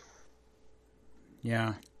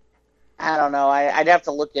 Yeah. I don't know. I'd have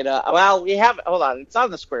to look it up. Well, we have... Hold on. It's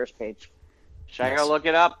on the Squares page. Should I go look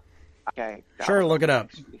it up? Okay. Sure, look it up.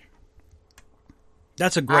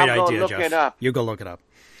 That's a great idea, Jeff. It up. You go look it up.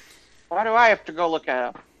 Why do I have to go look it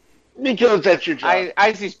up? Because that's your job.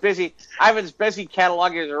 Ivan's busy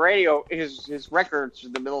cataloging his records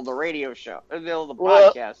in the middle of the radio show, in the middle of the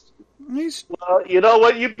podcast. Well, you know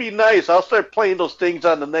what? You'd be nice. I'll start playing those things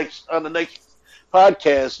on the next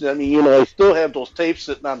podcast. I mean, I still have those tapes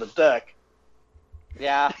sitting on the deck.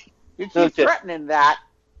 Yeah, you keep threatening that.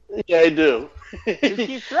 Yeah, I do. You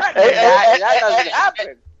keep threatening that, and that doesn't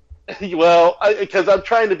happen. Well, because I'm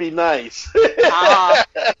trying to be nice.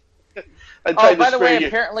 By the way,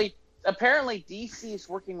 apparently DC is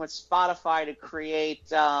working with Spotify to create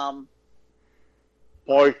more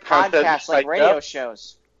podcasts like radio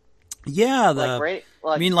shows. Yeah, like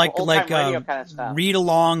kind of read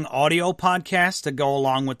along audio podcasts to go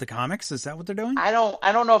along with the comics. Is that what they're doing? I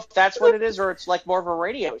don't know if that's what it is, or it's like more of a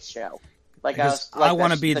radio show. I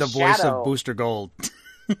want to be the voice of Booster Gold.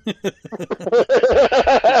 It's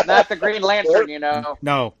not the Green Lantern, you know.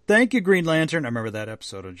 No, thank you, Green Lantern. I remember that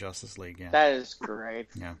episode of Justice League. Yeah. That is great.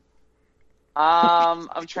 Yeah.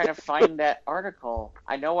 I'm trying to find that article.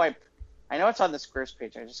 I know it's on the Squares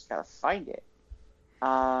page. I just gotta find it.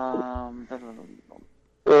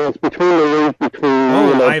 It's between.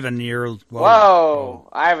 Ivan, you're... Whoa.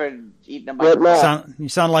 I haven't eaten a bite. You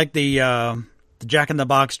sound like the Jack in the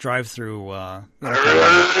Box drive-through. I'd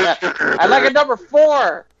like a number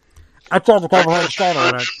 4. I told the couple had a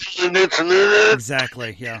on it.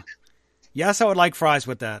 Exactly, yeah. Yes, I would like fries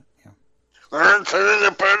with that.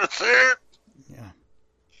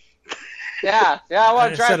 Yeah, I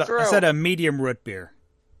want to drive through. I said a medium root beer.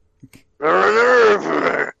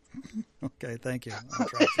 Okay, thank you.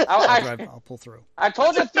 I'll pull through. I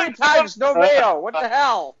told you 3 times, no mayo. What the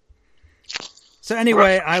hell? So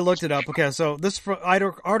anyway, I looked it up. Okay, so this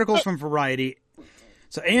article's from Variety.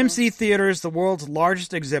 So AMC Theaters, the world's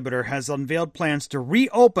largest exhibitor, has unveiled plans to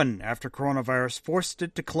reopen after coronavirus forced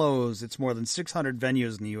it to close its more than 600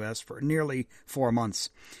 venues in the U.S. for nearly 4 months.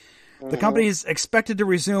 The company is expected to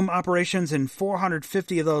resume operations in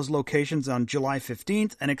 450 of those locations on July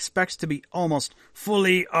 15th and expects to be almost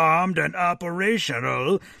fully armed and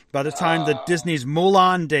operational by the time that Disney's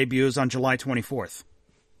Mulan debuts on July 24th.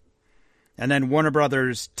 And then Warner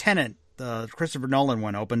Brothers' Tenet, the Christopher Nolan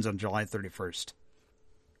one, opens on July 31st.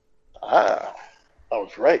 I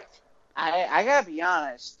was right. I gotta be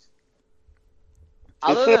honest.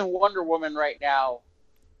 Other than Wonder Woman right now...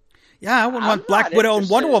 Yeah, I would want Black Widow and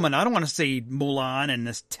Wonder Woman. I don't want to see Mulan and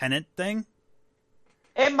this Tenet thing.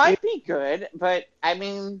 It might be good, but, I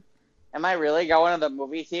mean, am I really going to the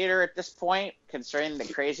movie theater at this point, considering the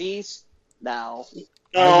crazies? No.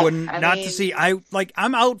 I wouldn't.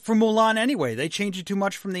 I'm out for Mulan anyway. They changed it too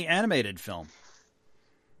much from the animated film.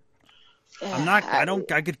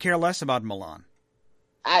 I could care less about Mulan.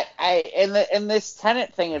 In this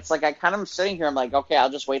Tenet thing, it's like I kind of am sitting here. I'm like, okay, I'll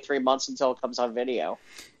just wait 3 months until it comes on video,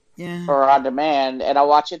 or on demand, and I'll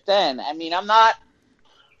watch it then. I mean, I'm not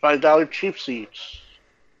 $5 cheap seats.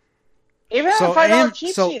 Even so, $5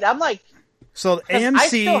 cheap seat, I'm like, so AMC. I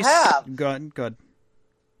still have good.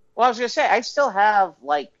 Well, I was gonna say I still have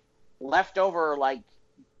like leftover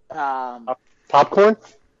popcorn.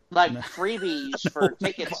 Like freebies for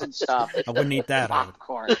tickets and stuff. I wouldn't eat that.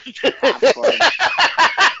 Popcorn.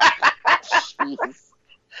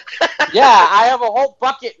 Yeah, I have a whole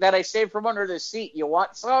bucket that I saved from under the seat. You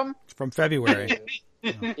want some? It's from February.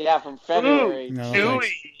 Yeah, from February. No,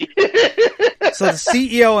 so the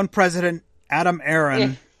CEO and president, Adam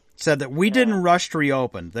Aron, said that we didn't rush to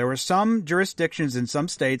reopen. There were some jurisdictions in some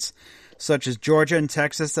states, such as Georgia and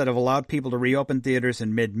Texas, that have allowed people to reopen theaters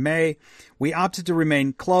in mid-May. We opted to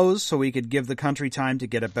remain closed so we could give the country time to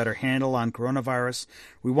get a better handle on coronavirus.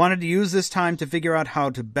 We wanted to use this time to figure out how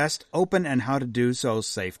to best open and how to do so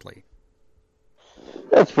safely.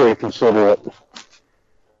 That's very considerate.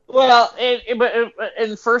 Well,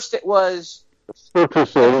 and first it was people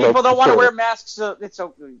don't want to wear masks. So it's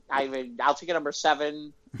okay. I'll take a number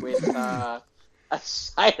 7 with a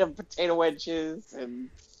side of potato wedges and.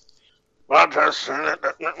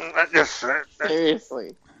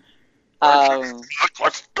 Seriously.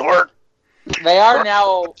 They are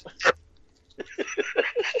now.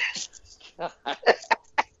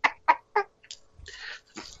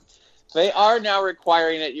 They are now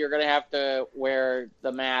requiring that you're going to have to wear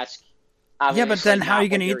the mask. Yeah, but then how are you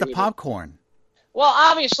going to eat the popcorn? Well,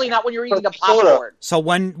 obviously not when you're eating the popcorn. So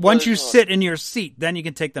once you sit in your seat, then you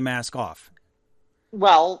can take the mask off.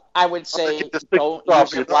 Well, I would say don't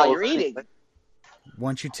use it while you're eating.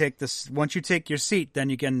 Once you take your seat, then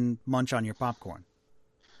you can munch on your popcorn.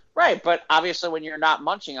 Right, but obviously when you're not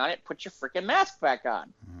munching on it, put your freaking mask back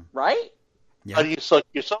on. Right? Yeah. How do you suck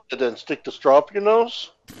your soda then? Stick the straw up your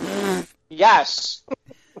nose? Yes.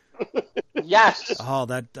 Yes. Oh,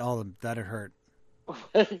 that'd hurt.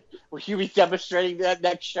 Will you be demonstrating that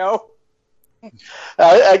next show?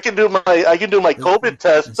 I can do my COVID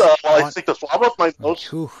test while I stick the swab up my nose.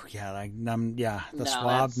 The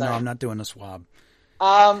swab. No, I'm not doing the swab.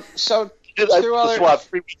 So swab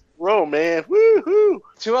 3 weeks in a row, man. Woo-hoo.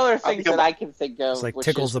 2 other things that I can think of. It's like which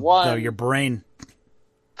tickles is one, your brain.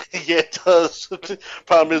 Yeah, it does.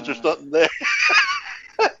 Problem is, there's nothing there.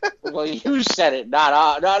 Well, you said it,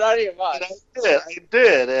 not any of us. I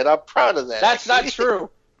did, and I'm proud of that. That's not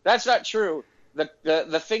true. That's not true.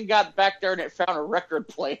 The thing got back there and it found a record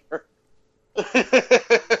player.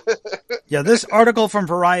 Yeah, this article from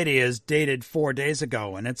Variety is dated 4 days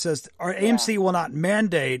ago, and it says our AMC will not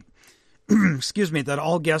mandate, excuse me, that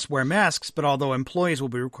all guests wear masks, but although employees will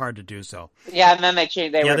be required to do so. Yeah, and then they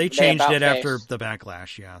changed. They changed it after the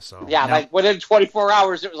backlash. Yeah, so yeah, now, like within 24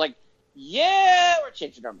 hours, it was like, yeah, we're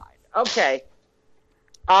changing our mind. Okay.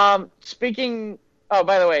 Speaking. Oh,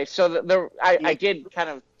 by the way, so I did kind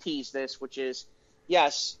of tease this, which is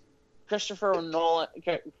yes, Christopher Nolan.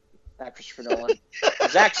 Not Christopher Nolan.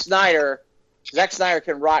 Zack Snyder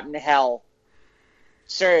can rot in hell.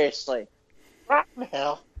 Seriously. Rot in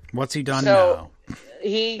hell. What's he done now?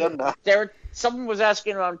 Someone was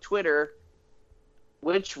asking on Twitter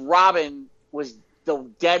which Robin was the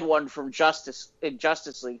dead one from Justice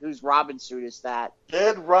League. Whose Robin suit is that?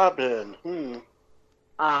 Dead Robin.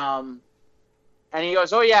 And he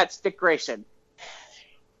goes, "Oh yeah, it's Dick Grayson."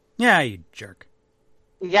 Yeah, you jerk.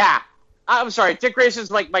 Yeah. I'm sorry, Dick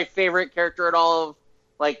Grayson's like my favorite character in all of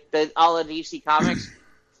all the DC comics.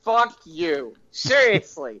 Fuck you.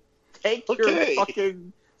 Seriously. Take your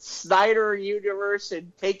fucking Snyder universe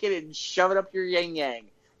and take it and shove it up your yang-yang.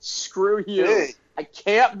 Screw you. Hey. I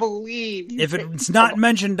can't believe if it's not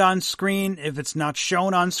mentioned on screen, if it's not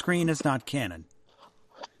shown on screen, it's not canon.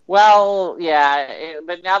 Well, yeah,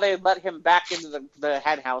 but now they let him back into the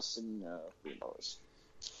head house and who knows.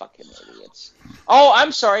 Fucking idiots. Oh,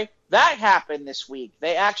 I'm sorry. That happened this week.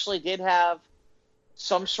 They actually did have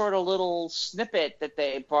some sort of little snippet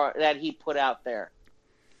that he put out there.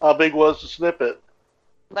 How big was the snippet?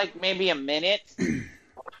 Like maybe a minute.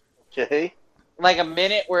 Okay. Like a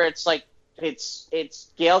minute where it's like it's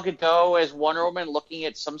Gal Gadot as Wonder Woman looking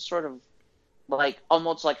at some sort of like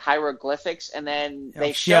almost like hieroglyphics, and then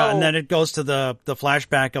they show. Yeah, and then it goes to the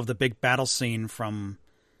flashback of the big battle scene from.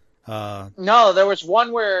 No, there was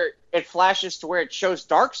one where it flashes to where it shows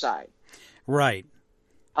Darkseid. Right.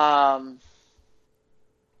 I don't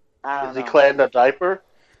know. Is he clad in a diaper?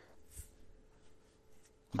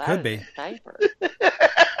 Could be. Diaper.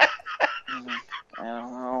 I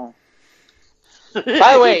don't know.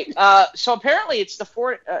 By the way, so apparently it's the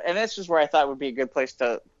fourth, and this is where I thought would be a good place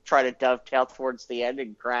to try to dovetail towards the end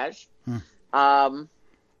and crash.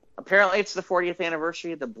 Apparently it's the 40th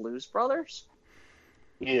anniversary of the Blues Brothers.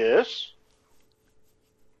 Yes.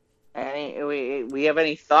 We have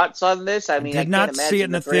any thoughts on this? I mean, I did not see it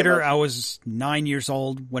in the theater. I was 9 years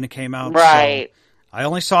old when it came out. Right. So I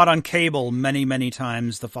only saw it on cable many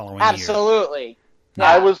times the following year. Absolutely.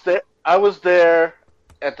 Yeah. I was there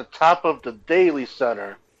at the top of the Daily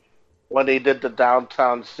Center when they did the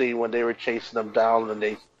downtown scene when they were chasing them down and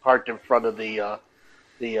they parked in front of the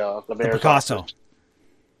mayor's Picasso. office.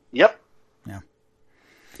 Yep. Yeah.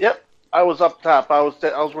 Yep. I was up top. I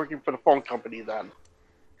was working for the phone company then.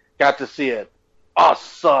 Got to see it.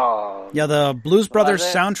 Awesome. Yeah, the Blues Brothers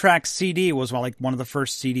soundtrack CD was like one of the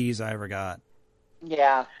first CDs I ever got.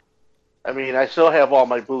 Yeah. I mean, I still have all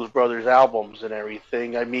my Blues Brothers albums and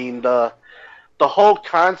everything. I mean, the whole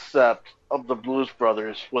concept of the Blues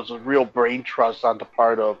Brothers was a real brain trust on the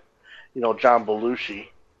part of, John Belushi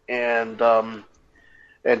and Dan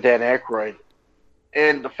Aykroyd.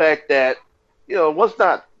 And the fact that, it was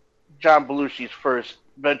not John Belushi's first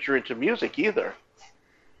venture into music either.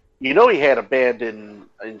 He had a band in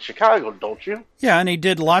Chicago, don't you? Yeah, and he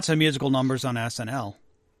did lots of musical numbers on SNL.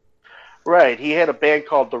 Right. He had a band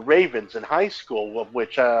called the Ravens in high school, of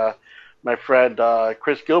which my friend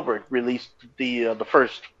Chris Gilbert released the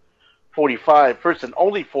first and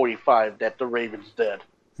only 45 that the Ravens did.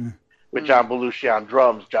 With John Belushi on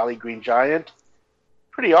drums, Jolly Green Giant.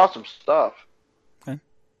 Pretty awesome stuff.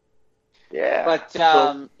 Yeah. But,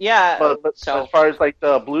 But as far as like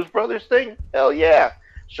the Blues Brothers thing, hell yeah.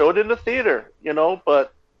 Show it in the theater,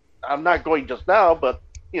 but I'm not going just now, but,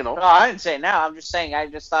 No, I didn't say now. I'm just saying, I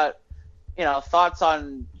just thought, thoughts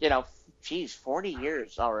on, 40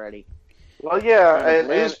 years already. Well, yeah.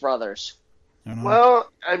 Blues Brothers. Well,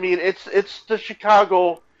 I mean, it's the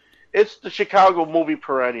Chicago movie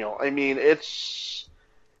perennial. I mean,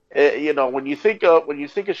 when you think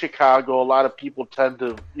of Chicago, a lot of people tend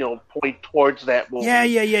to, point towards that movie.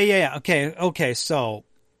 Yeah. Okay. So,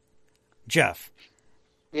 Jeff.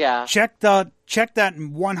 Yeah. Check that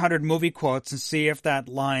 100 movie quotes and see if that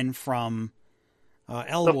line from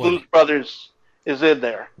Elwood. The Blues Brothers is in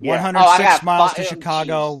there. 106 miles to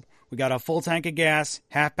Chicago. Geez. We got a full tank of gas,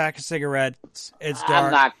 half pack of cigarettes. It's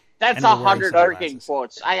dark. That's 100 freaking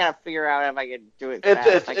quotes. I gotta figure out if I can do it.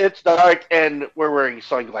 It's dark and we're wearing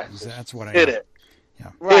sunglasses. That's what I hit it.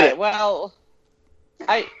 Yeah. Right. Well,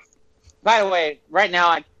 by the way, right now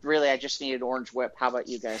I just need an Orange Whip. How about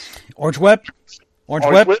you guys? Orange Whip.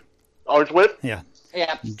 Orange Whip. Orange Whip. Yeah.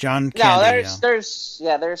 Yeah. John Candy.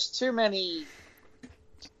 There's too many.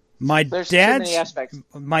 Too many aspects.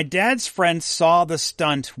 My dad's friend saw the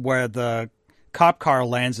stunt where the cop car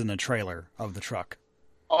lands in the trailer of the truck.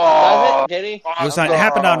 Oh, did he? It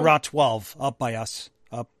happened on Route 12 up by us.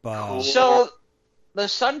 So, the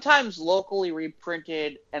Sun-Times locally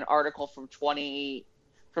reprinted an article from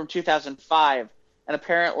 2005, and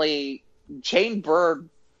apparently Jane Bird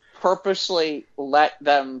purposely let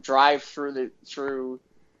them drive through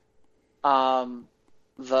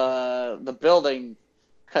the building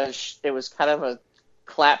because it was kind of a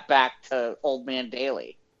clap back to Old Man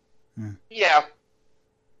Daly. Yeah.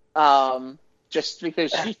 Just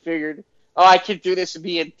because she figured, I could do this and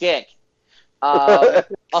be a dick.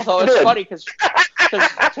 Although it's funny because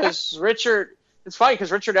Richard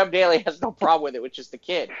M. Daly has no problem with it, which is the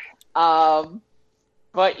kid.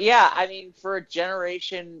 But yeah, I mean, for a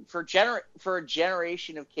generation of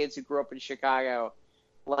kids who grew up in Chicago,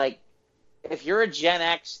 like if you're a Gen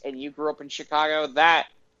X and you grew up in Chicago,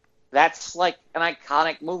 that's like an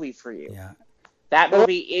iconic movie for you. Yeah. That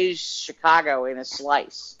movie is Chicago in a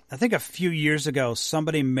slice. I think a few years ago,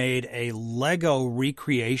 somebody made a Lego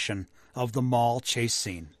recreation of the mall chase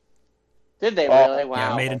scene. Did they really? Wow.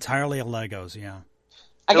 Yeah, made entirely of Legos, yeah.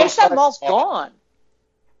 I guess that mall's gone.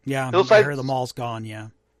 Yeah, I heard the mall's gone, yeah.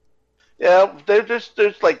 Yeah, there's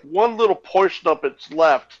like one little portion of it's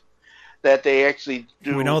left that they actually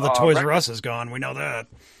do. We know the Toys R Us is gone. We know that.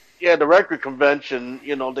 Yeah, the record convention,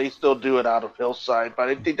 they still do it out of Hillside, but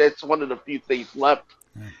I think that's one of the few things left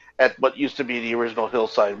at what used to be the original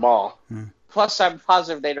Hillside Mall. Plus, I'm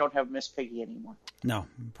positive they don't have Miss Piggy anymore. No,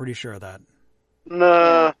 I'm pretty sure of that.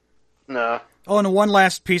 No. Oh, and one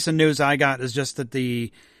last piece of news I got is just that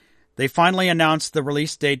they finally announced the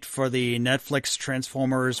release date for the Netflix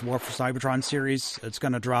Transformers War for Cybertron series. It's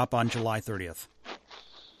going to drop on July 30th.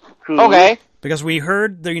 Okay. Because we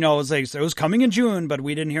heard that, it was coming in June, but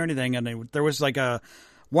we didn't hear anything. And there was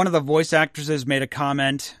one of the voice actresses made a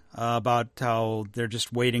comment about how they're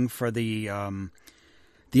just waiting for the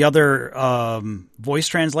other voice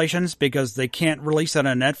translations because they can't release it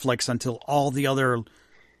on Netflix until all the other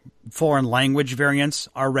foreign language variants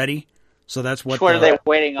are ready. So that's what. What are they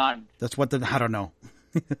waiting on? That's what I don't know.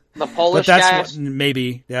 The Polish but that's guys?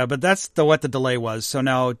 Maybe, yeah. But that's what the delay was. So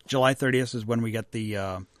now July 30th is when we get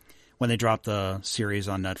when they drop the series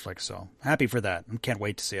on Netflix. So happy for that. I can't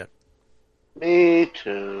wait to see it. Me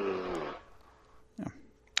too.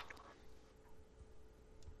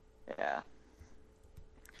 Yeah.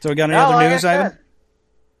 So we got any other news, Ivan?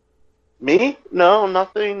 Me? No,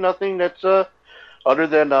 nothing that's other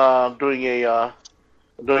than doing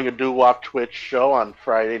a doo-wop Twitch show on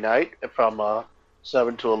Friday night from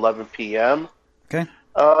 7 to 11 p.m. Okay.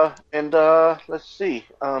 And let's see.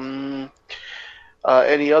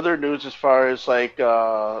 Any other news as far as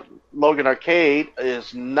Logan Arcade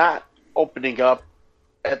is not opening up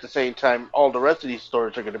at the same time all the rest of these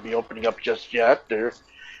stores are going to be opening up just yet. They're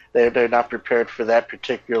not prepared for that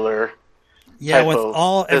particular. Yeah, with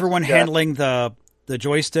everyone handling the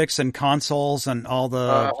joysticks and consoles and all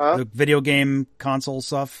the video game console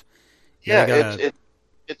stuff. Yeah,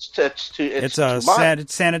 it's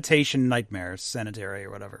sanitation nightmare, sanitary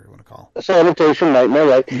or whatever you want to call it. A sanitation nightmare,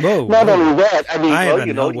 right? Whoa, not only that, I mean,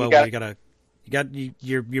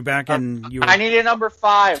 you're back in. I need a number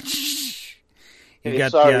 5.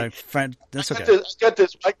 That's okay. I got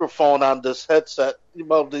this microphone on this headset.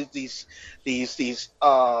 Well, these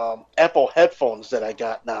Apple headphones that I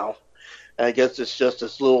got now. And I guess it's just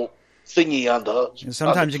this little thingy on the.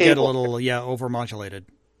 Sometimes you get a little overmodulated.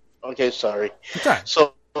 Okay, sorry. Okay.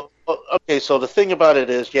 So the thing about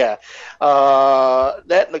it is, that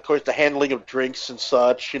and of course the handling of drinks and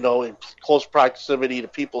such, in close proximity to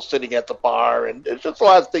people sitting at the bar, and there's just a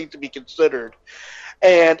lot of things to be considered.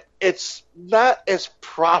 And it's not as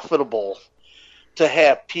profitable to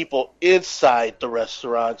have people inside the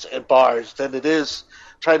restaurants and bars than it is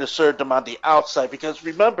trying to serve them on the outside. Because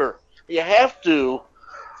remember, you have to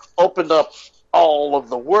open up all of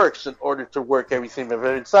the works in order to work everything from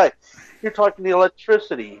inside. You're talking the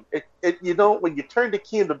electricity. When you turn the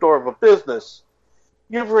key in the door of a business,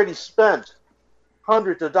 you've already spent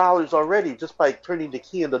hundreds of dollars already just by turning the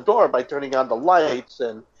key in the door, by turning on the lights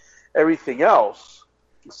and everything else.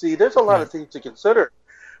 See, there's a lot of things to consider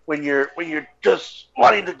when you're just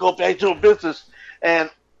wanting to go back to a business.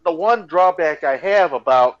 And the one drawback I have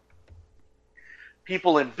about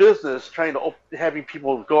people in business having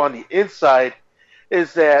people go on the inside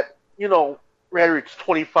is that, whether it's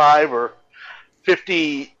 25 or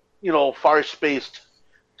 50, far-spaced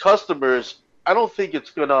customers, I don't think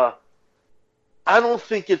it's going to I don't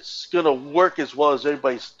think it's going to work as well as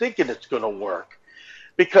everybody's thinking it's going to work,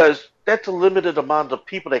 because that's a limited amount of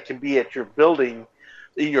people that can be at your building,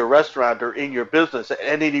 in your restaurant, or in your business at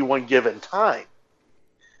any one given time.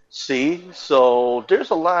 See, so there's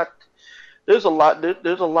a lot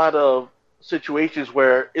of situations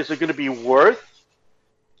where is it going to be worth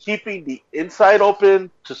keeping the inside open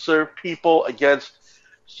to serve people against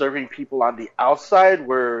serving people on the outside,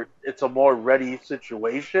 where it's a more ready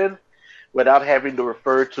situation without having to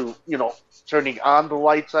refer to, turning on the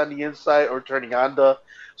lights on the inside or turning on the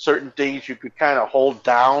certain things. You could kind of hold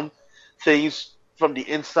down things from the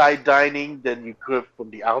inside dining than you could from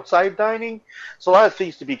the outside dining. So a lot of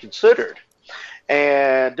things to be considered.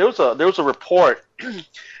 And there was a report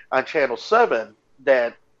on Channel 7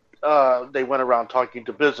 that they went around talking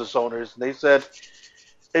to business owners, and they said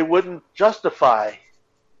it wouldn't justify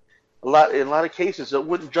in a lot of cases, it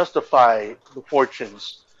wouldn't justify the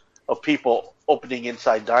fortunes of people opening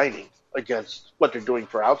inside dining against what they're doing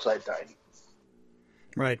for outside dining.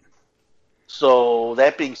 Right. So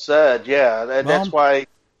that being said, that's why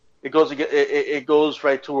it goes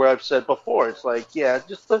right to where I've said before. It's like,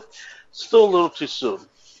 still a little too soon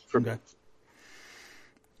for me.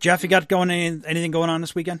 Jeff, you got anything going on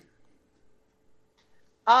this weekend?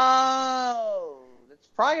 Oh, it's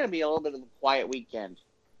probably going to be a little bit of a quiet weekend.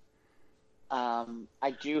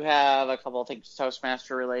 I do have a couple of things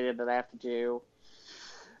Toastmaster related that I have to do.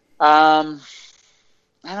 I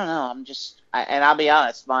don't know. And I'll be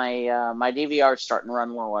honest, my DVR is starting to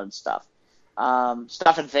run low on stuff.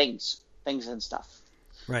 Stuff and things and stuff.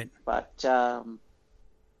 Right. But I'll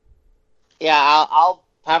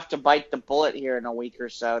have to bite the bullet here in a week or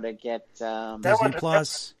so to get Disney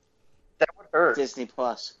Plus. That would hurt. Disney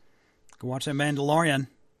Plus. Go watch that Mandalorian.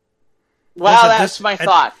 Well, that's my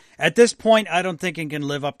thought. At this point, I don't think it can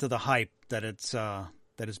live up to the hype that it's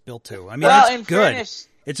built to. I mean, it's good. Fairness,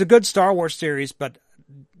 it's a good Star Wars series, but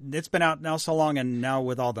it's been out now so long, and now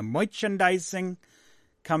with all the merchandising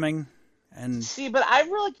coming, and see, but I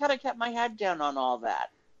really kind of kept my head down on all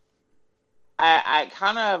that. I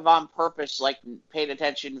kind of on purpose paid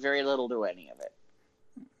attention very little to any of it.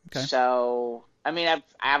 Okay. So I mean,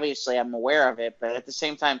 I'm aware of it, but at the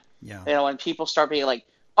same time, when people start being like,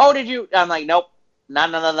 "Oh, did you?" I'm like, "Nope,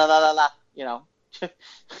 no."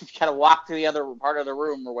 Kind of walk to the other part of the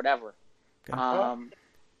room or whatever. Okay.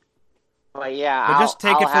 But yeah, but just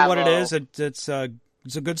take it for what it is. It's a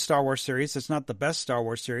good Star Wars series. It's not the best Star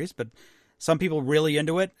Wars series, but some people really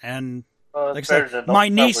into it. And like I said, my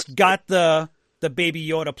niece got the Baby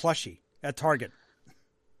Yoda plushie at Target.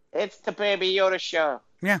 It's the Baby Yoda show.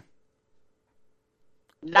 Yeah.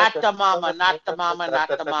 Not the mama, not the mama, not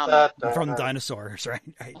the mama. From dinosaurs, right?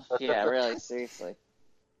 Yeah, really, seriously.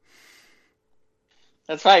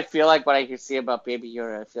 That's what I feel like when I see about Baby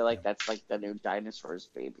Yoda. I feel like that's like the new dinosaurs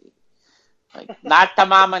baby. Like, not the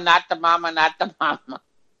mama, not the mama, not the mama.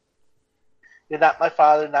 You're not my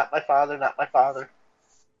father, not my father, not my father.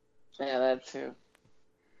 Yeah, that too.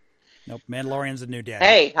 Nope, Mandalorian's a new dad.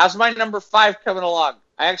 Hey, how's my number 5 coming along?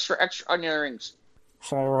 Extra onion rings.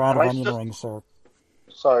 Sorry, we're out of onion rings, sir.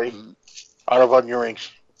 Sorry. Out of onion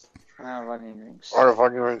rings. Out of onion rings. Out of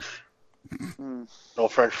onion rings. No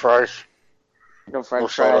French fries. No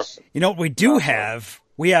French fries. You know what we do have?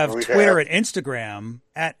 We have Twitter and Instagram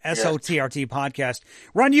at SOTRT Podcast.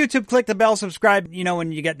 We're on YouTube. Click the bell, subscribe,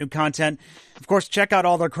 when you get new content. Of course, check out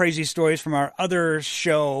all the crazy stories from our other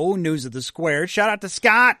show, News of the Square. Shout out to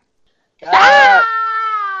Scott.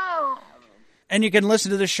 And you can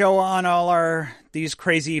listen to the show on all these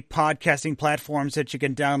crazy podcasting platforms that you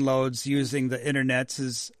can download using the internets,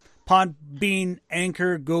 is Podbean,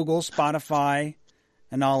 Anchor, Google, Spotify,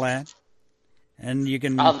 and all that. And you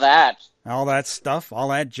can all that stuff, all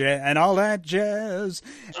that jazz.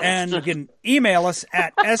 And you can email us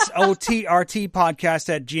at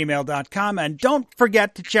sotrtpodcast@gmail.com. And don't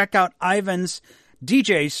forget to check out Ivan's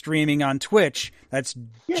DJ streaming on Twitch. That's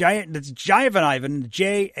Javan Ivan,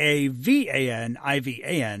 JAVAN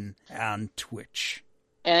IVAN on Twitch.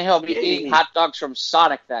 And he'll be eating hot dogs from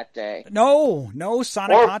Sonic that day. No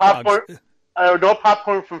Sonic hot dogs. No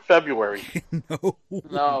popcorn from February.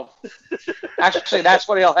 No. Actually, that's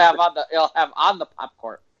what he'll have on the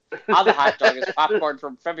popcorn. On the hot dog is popcorn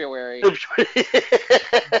from February.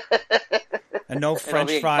 And no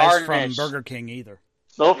French fries from Burger King either.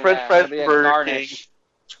 No French fries from Burger King.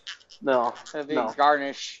 No. It'll be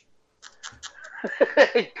garnish.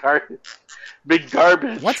 Big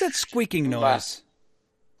garbage. What's that squeaking noise?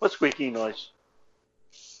 What squeaking noise?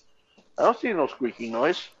 I don't see no squeaky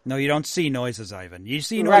noise. No, you don't see noises, Ivan. You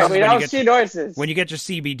see noises. Right, we don't see noises. When you get your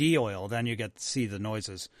CBD oil, then you get to see the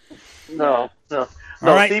noises. No. All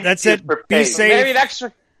right, that's it. Be safe. Maybe next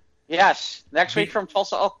week. Yes, next week from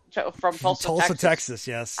Tulsa, Texas.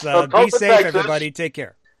 Yes. Tulsa, be safe, Texas. everybody. Take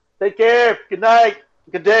care. Take care. Good night.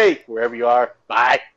 Good day, wherever you are. Bye.